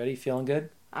 Okay, you ready? Feeling good?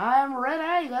 I'm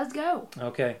ready. Let's go.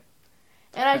 Okay.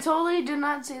 And I totally did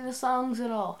not see the songs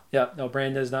at all. Yep, no,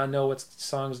 Brandon does not know what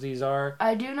songs these are.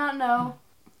 I do not know.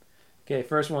 Okay,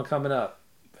 first one coming up.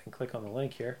 If I can click on the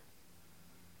link here.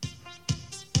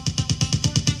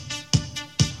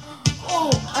 Oh,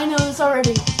 I know this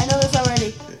already. I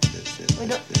Wait,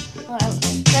 don't. Good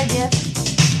idea.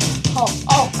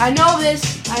 Oh, I know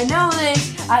this. I know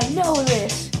this. I know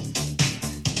this.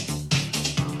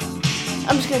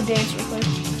 I'm just gonna dance real quick.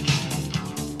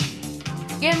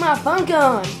 Get my funk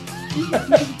on.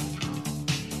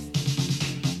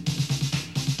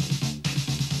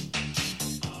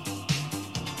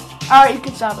 Alright, you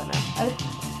can stop it now.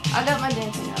 I got my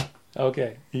dancing out.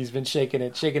 Okay, he's been shaking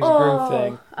his groove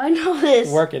thing. I know this.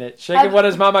 Working it. Shaking what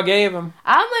his mama gave him.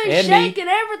 I'm shaking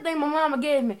everything my mama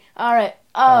gave me. Alright.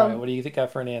 Alright, what do you think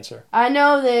got for an answer? I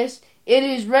know this. It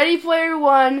is Ready Player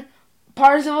One.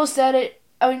 Parzival said it.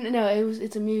 Oh, no,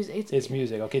 it's a music. It's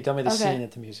music. Okay, tell me the scene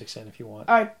that the music's in if you want.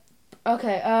 Alright.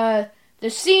 Okay, the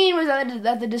scene was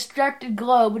at the Distracted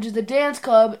Globe, which is the dance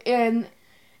club in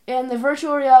the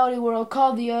virtual reality world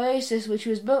called the Oasis, which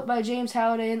was built by James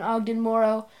Halliday and Ogden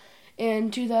Morrow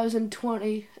in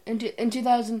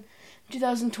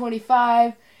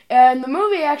 2025, and the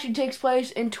movie actually takes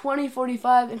place in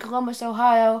 2045 in Columbus,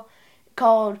 Ohio,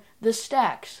 called The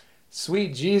Stacks.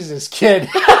 Sweet Jesus, kid.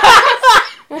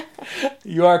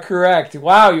 You are correct.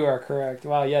 Wow, you are correct.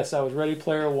 Wow, yes, that was Ready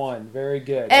Player One. Very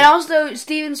good. And also,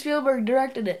 Steven Spielberg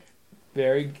directed it.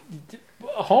 Very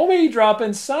homie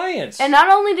dropping science. And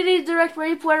not only did he direct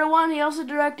Ready Player One, he also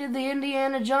directed the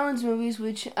Indiana Jones movies,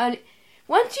 which...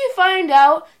 once you find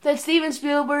out that Steven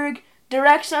Spielberg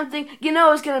directs something, you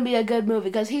know it's going to be a good movie,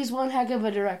 because he's one heck of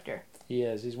a director. He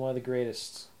is. He's one of the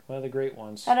greatest. One of the great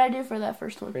ones. How'd I do for that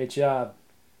first one? Great job.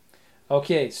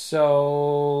 Okay,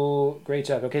 so... Great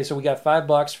job. Okay, so we got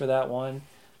 $5 for that one.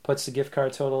 Puts the gift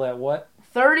card total at what?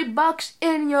 $30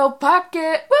 in your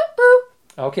pocket. Woo-hoo.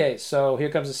 Okay, so here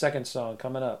comes the second song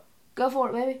coming up. Go for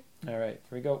it, baby. All right,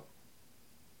 here we go.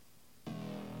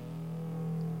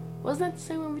 Wasn't that the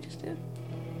same one we just did?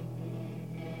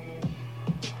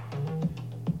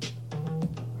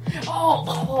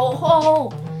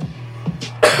 Oh.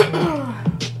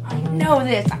 I know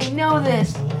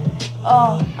this.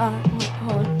 Hold on.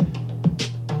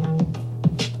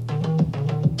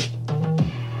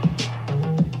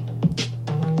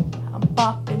 I'm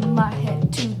bopping my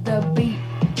head to the beat.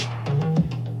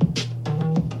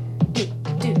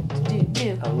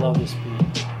 Do. I love this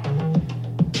beat.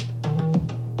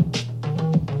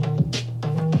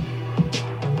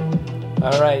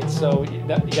 All right, so you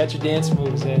got your dance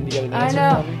moves in. You got an answer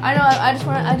for me? I know. I just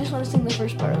want to sing the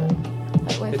first part of it.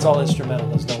 It's all instrumental.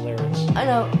 There's no lyrics. I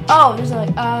know. Oh, there's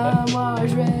like I'm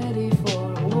always ready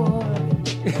for war.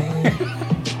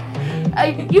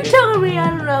 You telling me I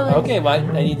don't know this? Okay, well,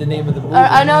 I need the name of the movie.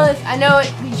 I know this. I know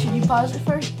it. Should you pause it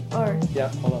first, or? Yeah.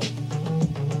 Hold on.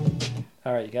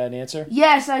 All right, you got an answer?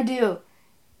 Yes, I do.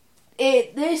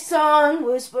 This song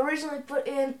was originally put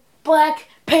in Black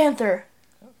Panther.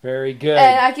 Very good.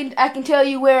 And I can tell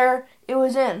you where it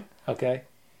was in. Okay.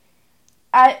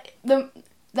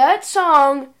 That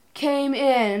song came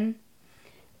in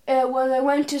when they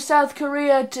went to South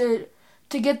Korea to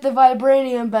get the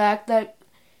vibranium back that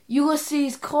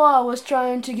Ulysses Claw was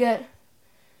trying to get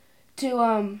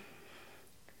to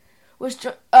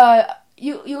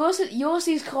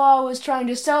Ulysses Claw was trying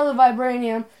to sell the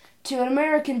vibranium to an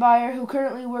American buyer who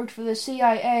currently worked for the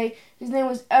CIA. His name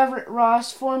was Everett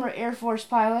Ross, former Air Force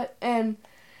pilot, and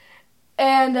thing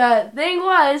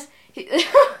was, you're looking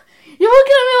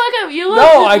at me like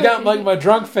No, I got like my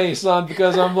drunk face on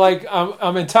because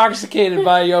I'm intoxicated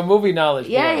by your movie knowledge.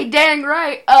 Yeah, you dang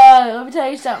right. Let me tell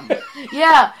you something.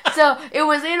 Yeah, so it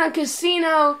was in a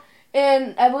casino,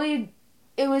 and I believe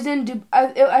it was in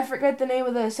I forget the name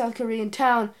of the South Korean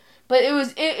town, but it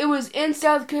was in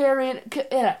South Korea.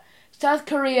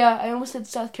 I almost said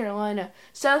South Carolina.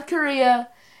 South Korea,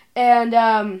 and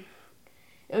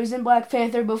it was in Black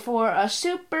Panther before a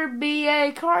super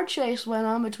BA car chase went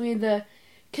on between the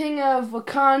King of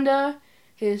Wakanda,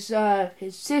 his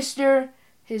sister,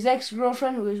 his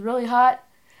ex-girlfriend who was really hot,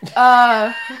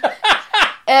 and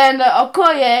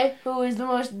Okoye, who is the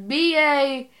most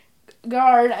BA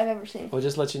guard I've ever seen. We'll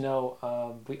just let you know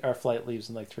our flight leaves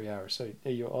in like 3 hours. So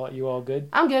are you all good?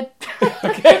 I'm good.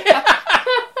 Okay.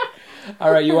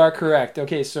 All right, you are correct.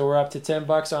 Okay, so we're up to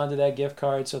 $10 onto that gift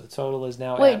card. So the total is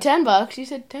now. Wait, $10? You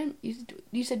said 10.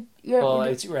 You said you're. Well,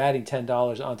 we're adding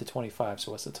 $10 onto 25. So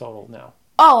what's the total now?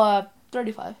 Oh,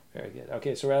 35. Very good.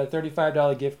 Okay, so we're at a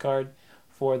 $35 gift card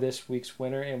for this week's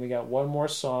winner, and we got one more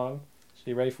song. So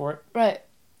you ready for it? Right.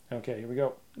 Okay, here we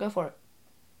go. Go for it.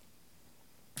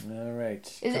 All right.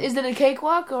 Is it a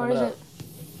cakewalk or is it?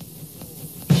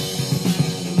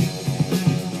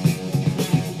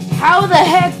 How the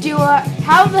heck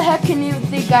can you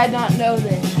think I not know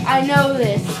this? I know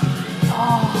this.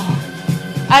 Oh.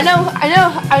 I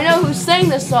know who sang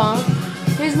this song.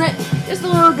 His name, just a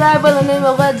little guy by the name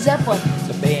of Led Zeppelin. It's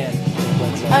a band.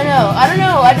 I know. I don't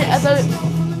know. I thought it...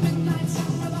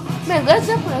 Man, Led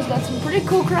Zeppelin has got some pretty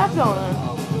cool crap going on.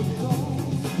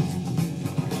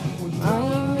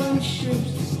 I'm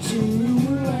ships to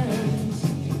lands.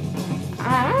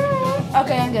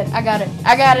 Okay, I'm good. I got it.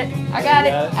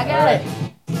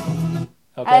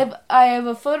 Okay. I have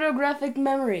a photographic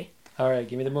memory. All right,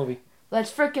 give me the movie.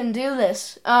 Let's frickin' do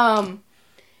this.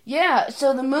 Yeah,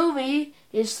 so the movie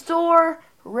is Thor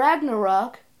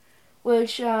Ragnarok,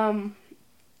 which, and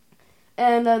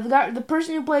the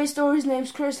person who plays Thor, his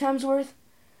name's Chris Hemsworth,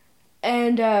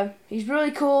 and he's really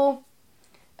cool.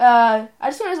 I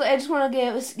just want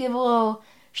to give a little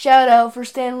shout out for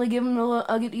Stan Lee, give him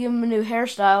a new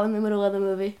hairstyle in the middle of the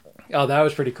movie. Oh, that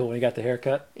was pretty cool when he got the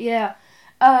haircut. Yeah,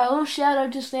 a little shout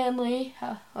out to Stan Lee.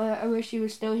 I wish he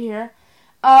was still here.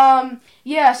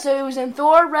 Yeah, so it was in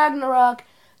Thor Ragnarok.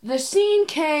 The scene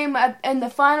came in the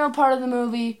final part of the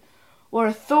movie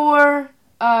where Thor,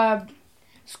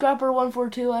 Scrapper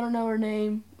 142, I don't know her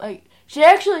name. Like,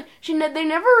 they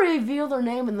never revealed her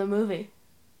name in the movie.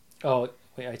 Oh,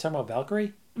 wait, are you talking about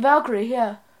Valkyrie? Valkyrie,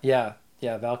 yeah. Yeah,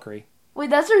 Valkyrie.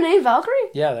 Wait, that's her name, Valkyrie?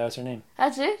 Yeah, that was her name.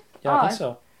 That's it? Yeah, I think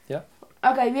so. Yeah.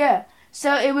 Okay, yeah.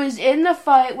 So it was in the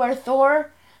fight where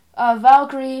Thor,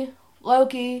 Valkyrie,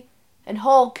 Loki, and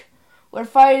Hulk were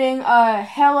fighting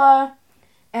Hela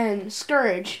and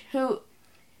Scourge,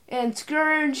 and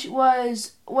Scourge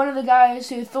was one of the guys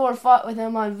who Thor fought with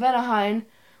him on Vanaheim,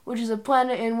 which is a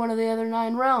planet in one of the other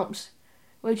 9 realms,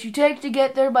 which you take to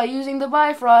get there by using the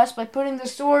Bifrost, by putting the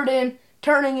sword in,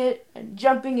 turning it, and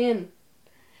jumping in.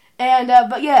 And,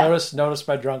 but yeah. Notice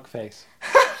my drunk face.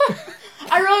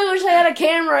 I really wish I had a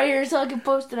camera here so I could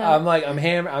post it out. I'm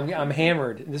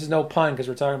hammered. This is no pun because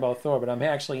we're talking about Thor, but I'm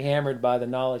actually hammered by the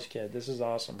Knowledge Kid. This is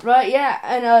awesome. Right, yeah.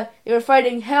 And they were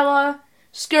fighting Hela,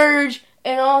 Scourge,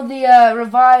 and all the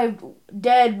revived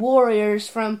dead warriors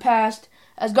from past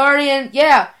Asgardian.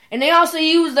 Yeah. And they also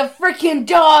used the freaking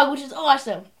dog, which is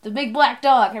awesome. The big black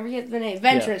dog. I forget the name.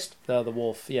 Ventress. Yeah, the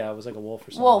wolf. Yeah, it was like a wolf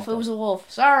or something. Wolf. It was a wolf.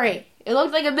 Sorry. It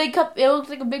looked like a big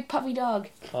puffy dog.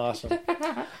 Awesome.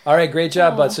 All right, great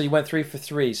job, bud. So you went 3 for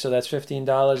 3. So that's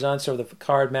 $15 on. So the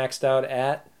card maxed out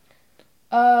at.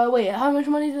 Wait. How much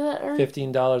money did that earn?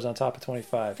 $15 on top of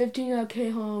 25. 15. Okay,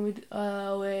 hold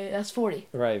on. Wait. That's 40.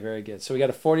 Right. Very good. So we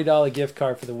got a $40 gift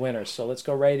card for the winner. So let's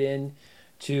go right in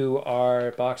to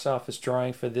our box office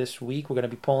drawing for this week. We're going to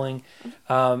be pulling,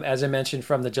 as I mentioned,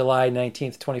 from the July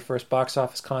 19th, 21st box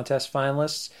office contest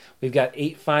finalists. We've got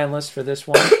 8 finalists for this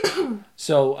one.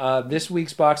 So this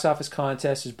week's box office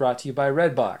contest is brought to you by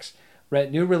Redbox.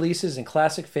 Rent new releases and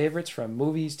classic favorites from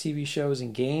movies, TV shows,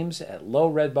 and games at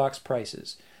low Redbox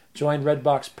prices. Join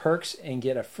Redbox Perks and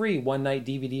get a free one-night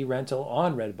DVD rental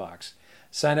on Redbox.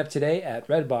 Sign up today at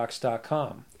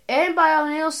redbox.com. And by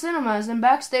O'Neill Cinemas and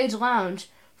Backstage Lounge.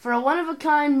 For a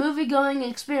one-of-a-kind movie-going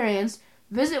experience,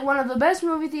 visit one of the best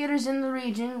movie theaters in the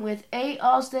region with 8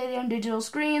 all-stadium digital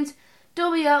screens,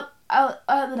 Dolby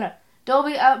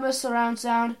Atmos surround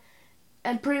sound,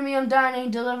 and premium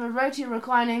dining delivered right to your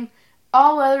reclining,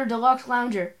 all-weather deluxe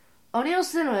lounger. O'Neill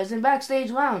Cinemas and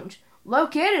Backstage Lounge,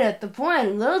 located at The Point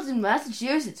in Littleton,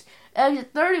 Massachusetts,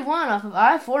 exit 31 off of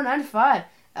I-495,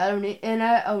 at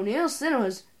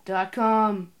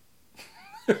o'neillcinemas.com.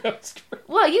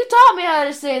 Well, you taught me how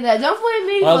to say that. Don't blame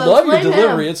me. I love your blame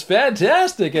delivery. him. It's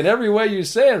fantastic in every way you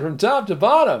say it, from top to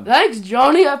bottom. Thanks,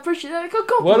 Johnny. I appreciate that.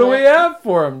 What do we have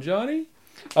for him, Johnny?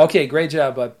 Okay, great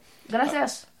job, bud.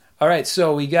 Gracias. All right,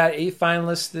 so we got 8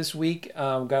 finalists this week.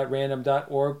 Got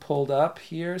random.org pulled up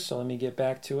here, so let me get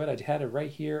back to it. I had it right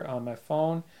here on my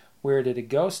phone. Where did it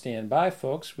go? Stand by,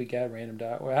 folks. We got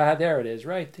random.org. Ah, there it is,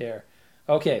 right there.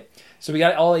 Okay, so we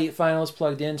got all 8 finalists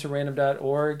plugged into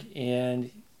random.org, and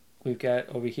we've got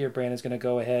over here, Brandon's going to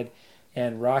go ahead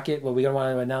and rock it. Well, we're going to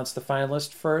want to announce the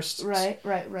finalist first. Right.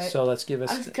 So let's give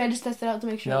us... Can I just test it out to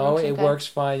make sure No, it works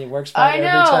fine. It works fine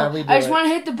every time we do it. I just want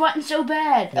to hit the button so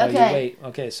bad. No, okay. You wait.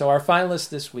 Okay, so our finalists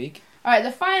this week... All right,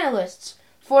 the finalists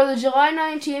for the July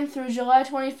 19th through July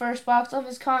 21st box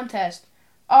office contest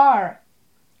are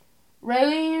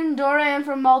Raylene Doran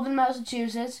from Malden,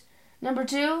 Massachusetts. Number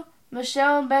 2,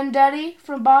 Michelle Bendetti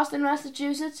from Boston,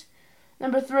 Massachusetts.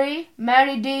 Number 3,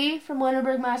 Maddie D. from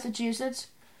Lunenburg, Massachusetts.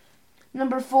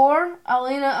 Number 4,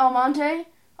 Alina Almonte,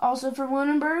 also from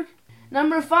Lunenburg.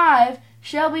 Number 5,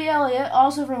 Shelby Elliott,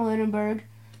 also from Lunenburg.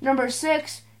 Number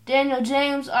 6, Daniel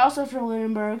James, also from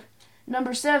Lunenburg.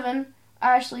 Number 7,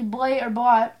 Ashley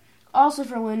Blatt, also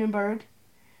from Lunenburg.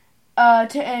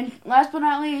 And last but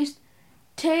not least,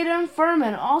 Tatum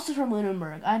Furman, also from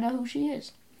Lunenburg. I know who she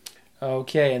is.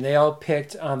 Okay, and they all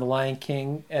picked on The Lion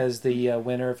King as the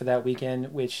winner for that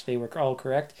weekend, which they were all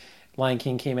correct. Lion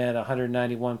King came in at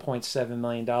 $191.7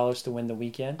 million to win the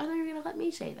weekend. I thought you were going to let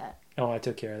me say that. Oh, I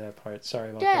took care of that part. Sorry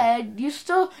about that. Dad, you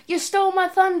stole my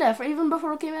thunder for even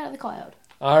before it came out of the cloud.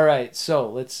 All right, so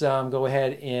let's go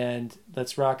ahead and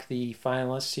let's rock the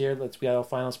finalists here. We got all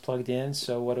finalists plugged in.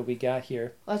 So what do we got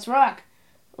here? Let's rock.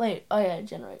 Wait, oh yeah,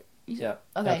 generate. Yeah.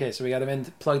 Okay. So we got them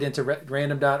plugged into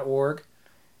random.org.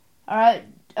 All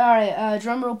right.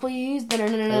 Drum roll, please.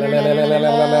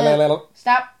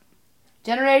 Stop.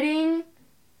 Generating.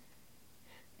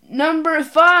 Number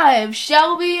 5,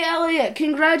 Shelby Elliott.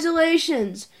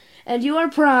 Congratulations. And your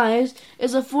prize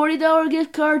is a $40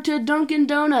 gift card to Dunkin'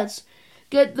 Donuts.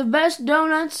 Get the best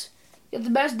donuts,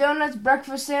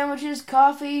 breakfast sandwiches,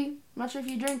 coffee. I'm not sure if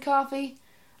you drink coffee.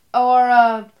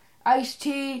 Or iced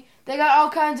tea. They got all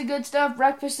kinds of good stuff.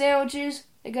 Breakfast sandwiches.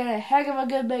 They got a heck of a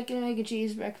good bacon and egg and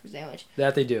cheese breakfast sandwich.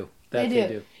 That they do. They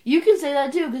do. You can say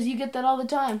that too because you get that all the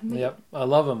time. Yep. I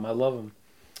love them.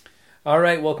 All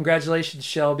right. Well, congratulations,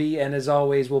 Shelby. And as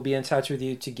always, we'll be in touch with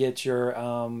you to get your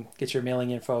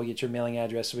mailing info, get your mailing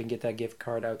address so we can get that gift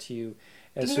card out to you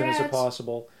as soon as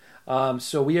possible.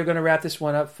 So we are going to wrap this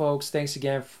one up, folks. Thanks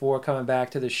again for coming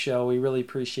back to the show. We really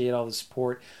appreciate all the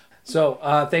support. So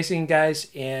thanks again,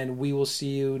 guys, and we will see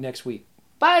you next week.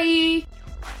 Bye.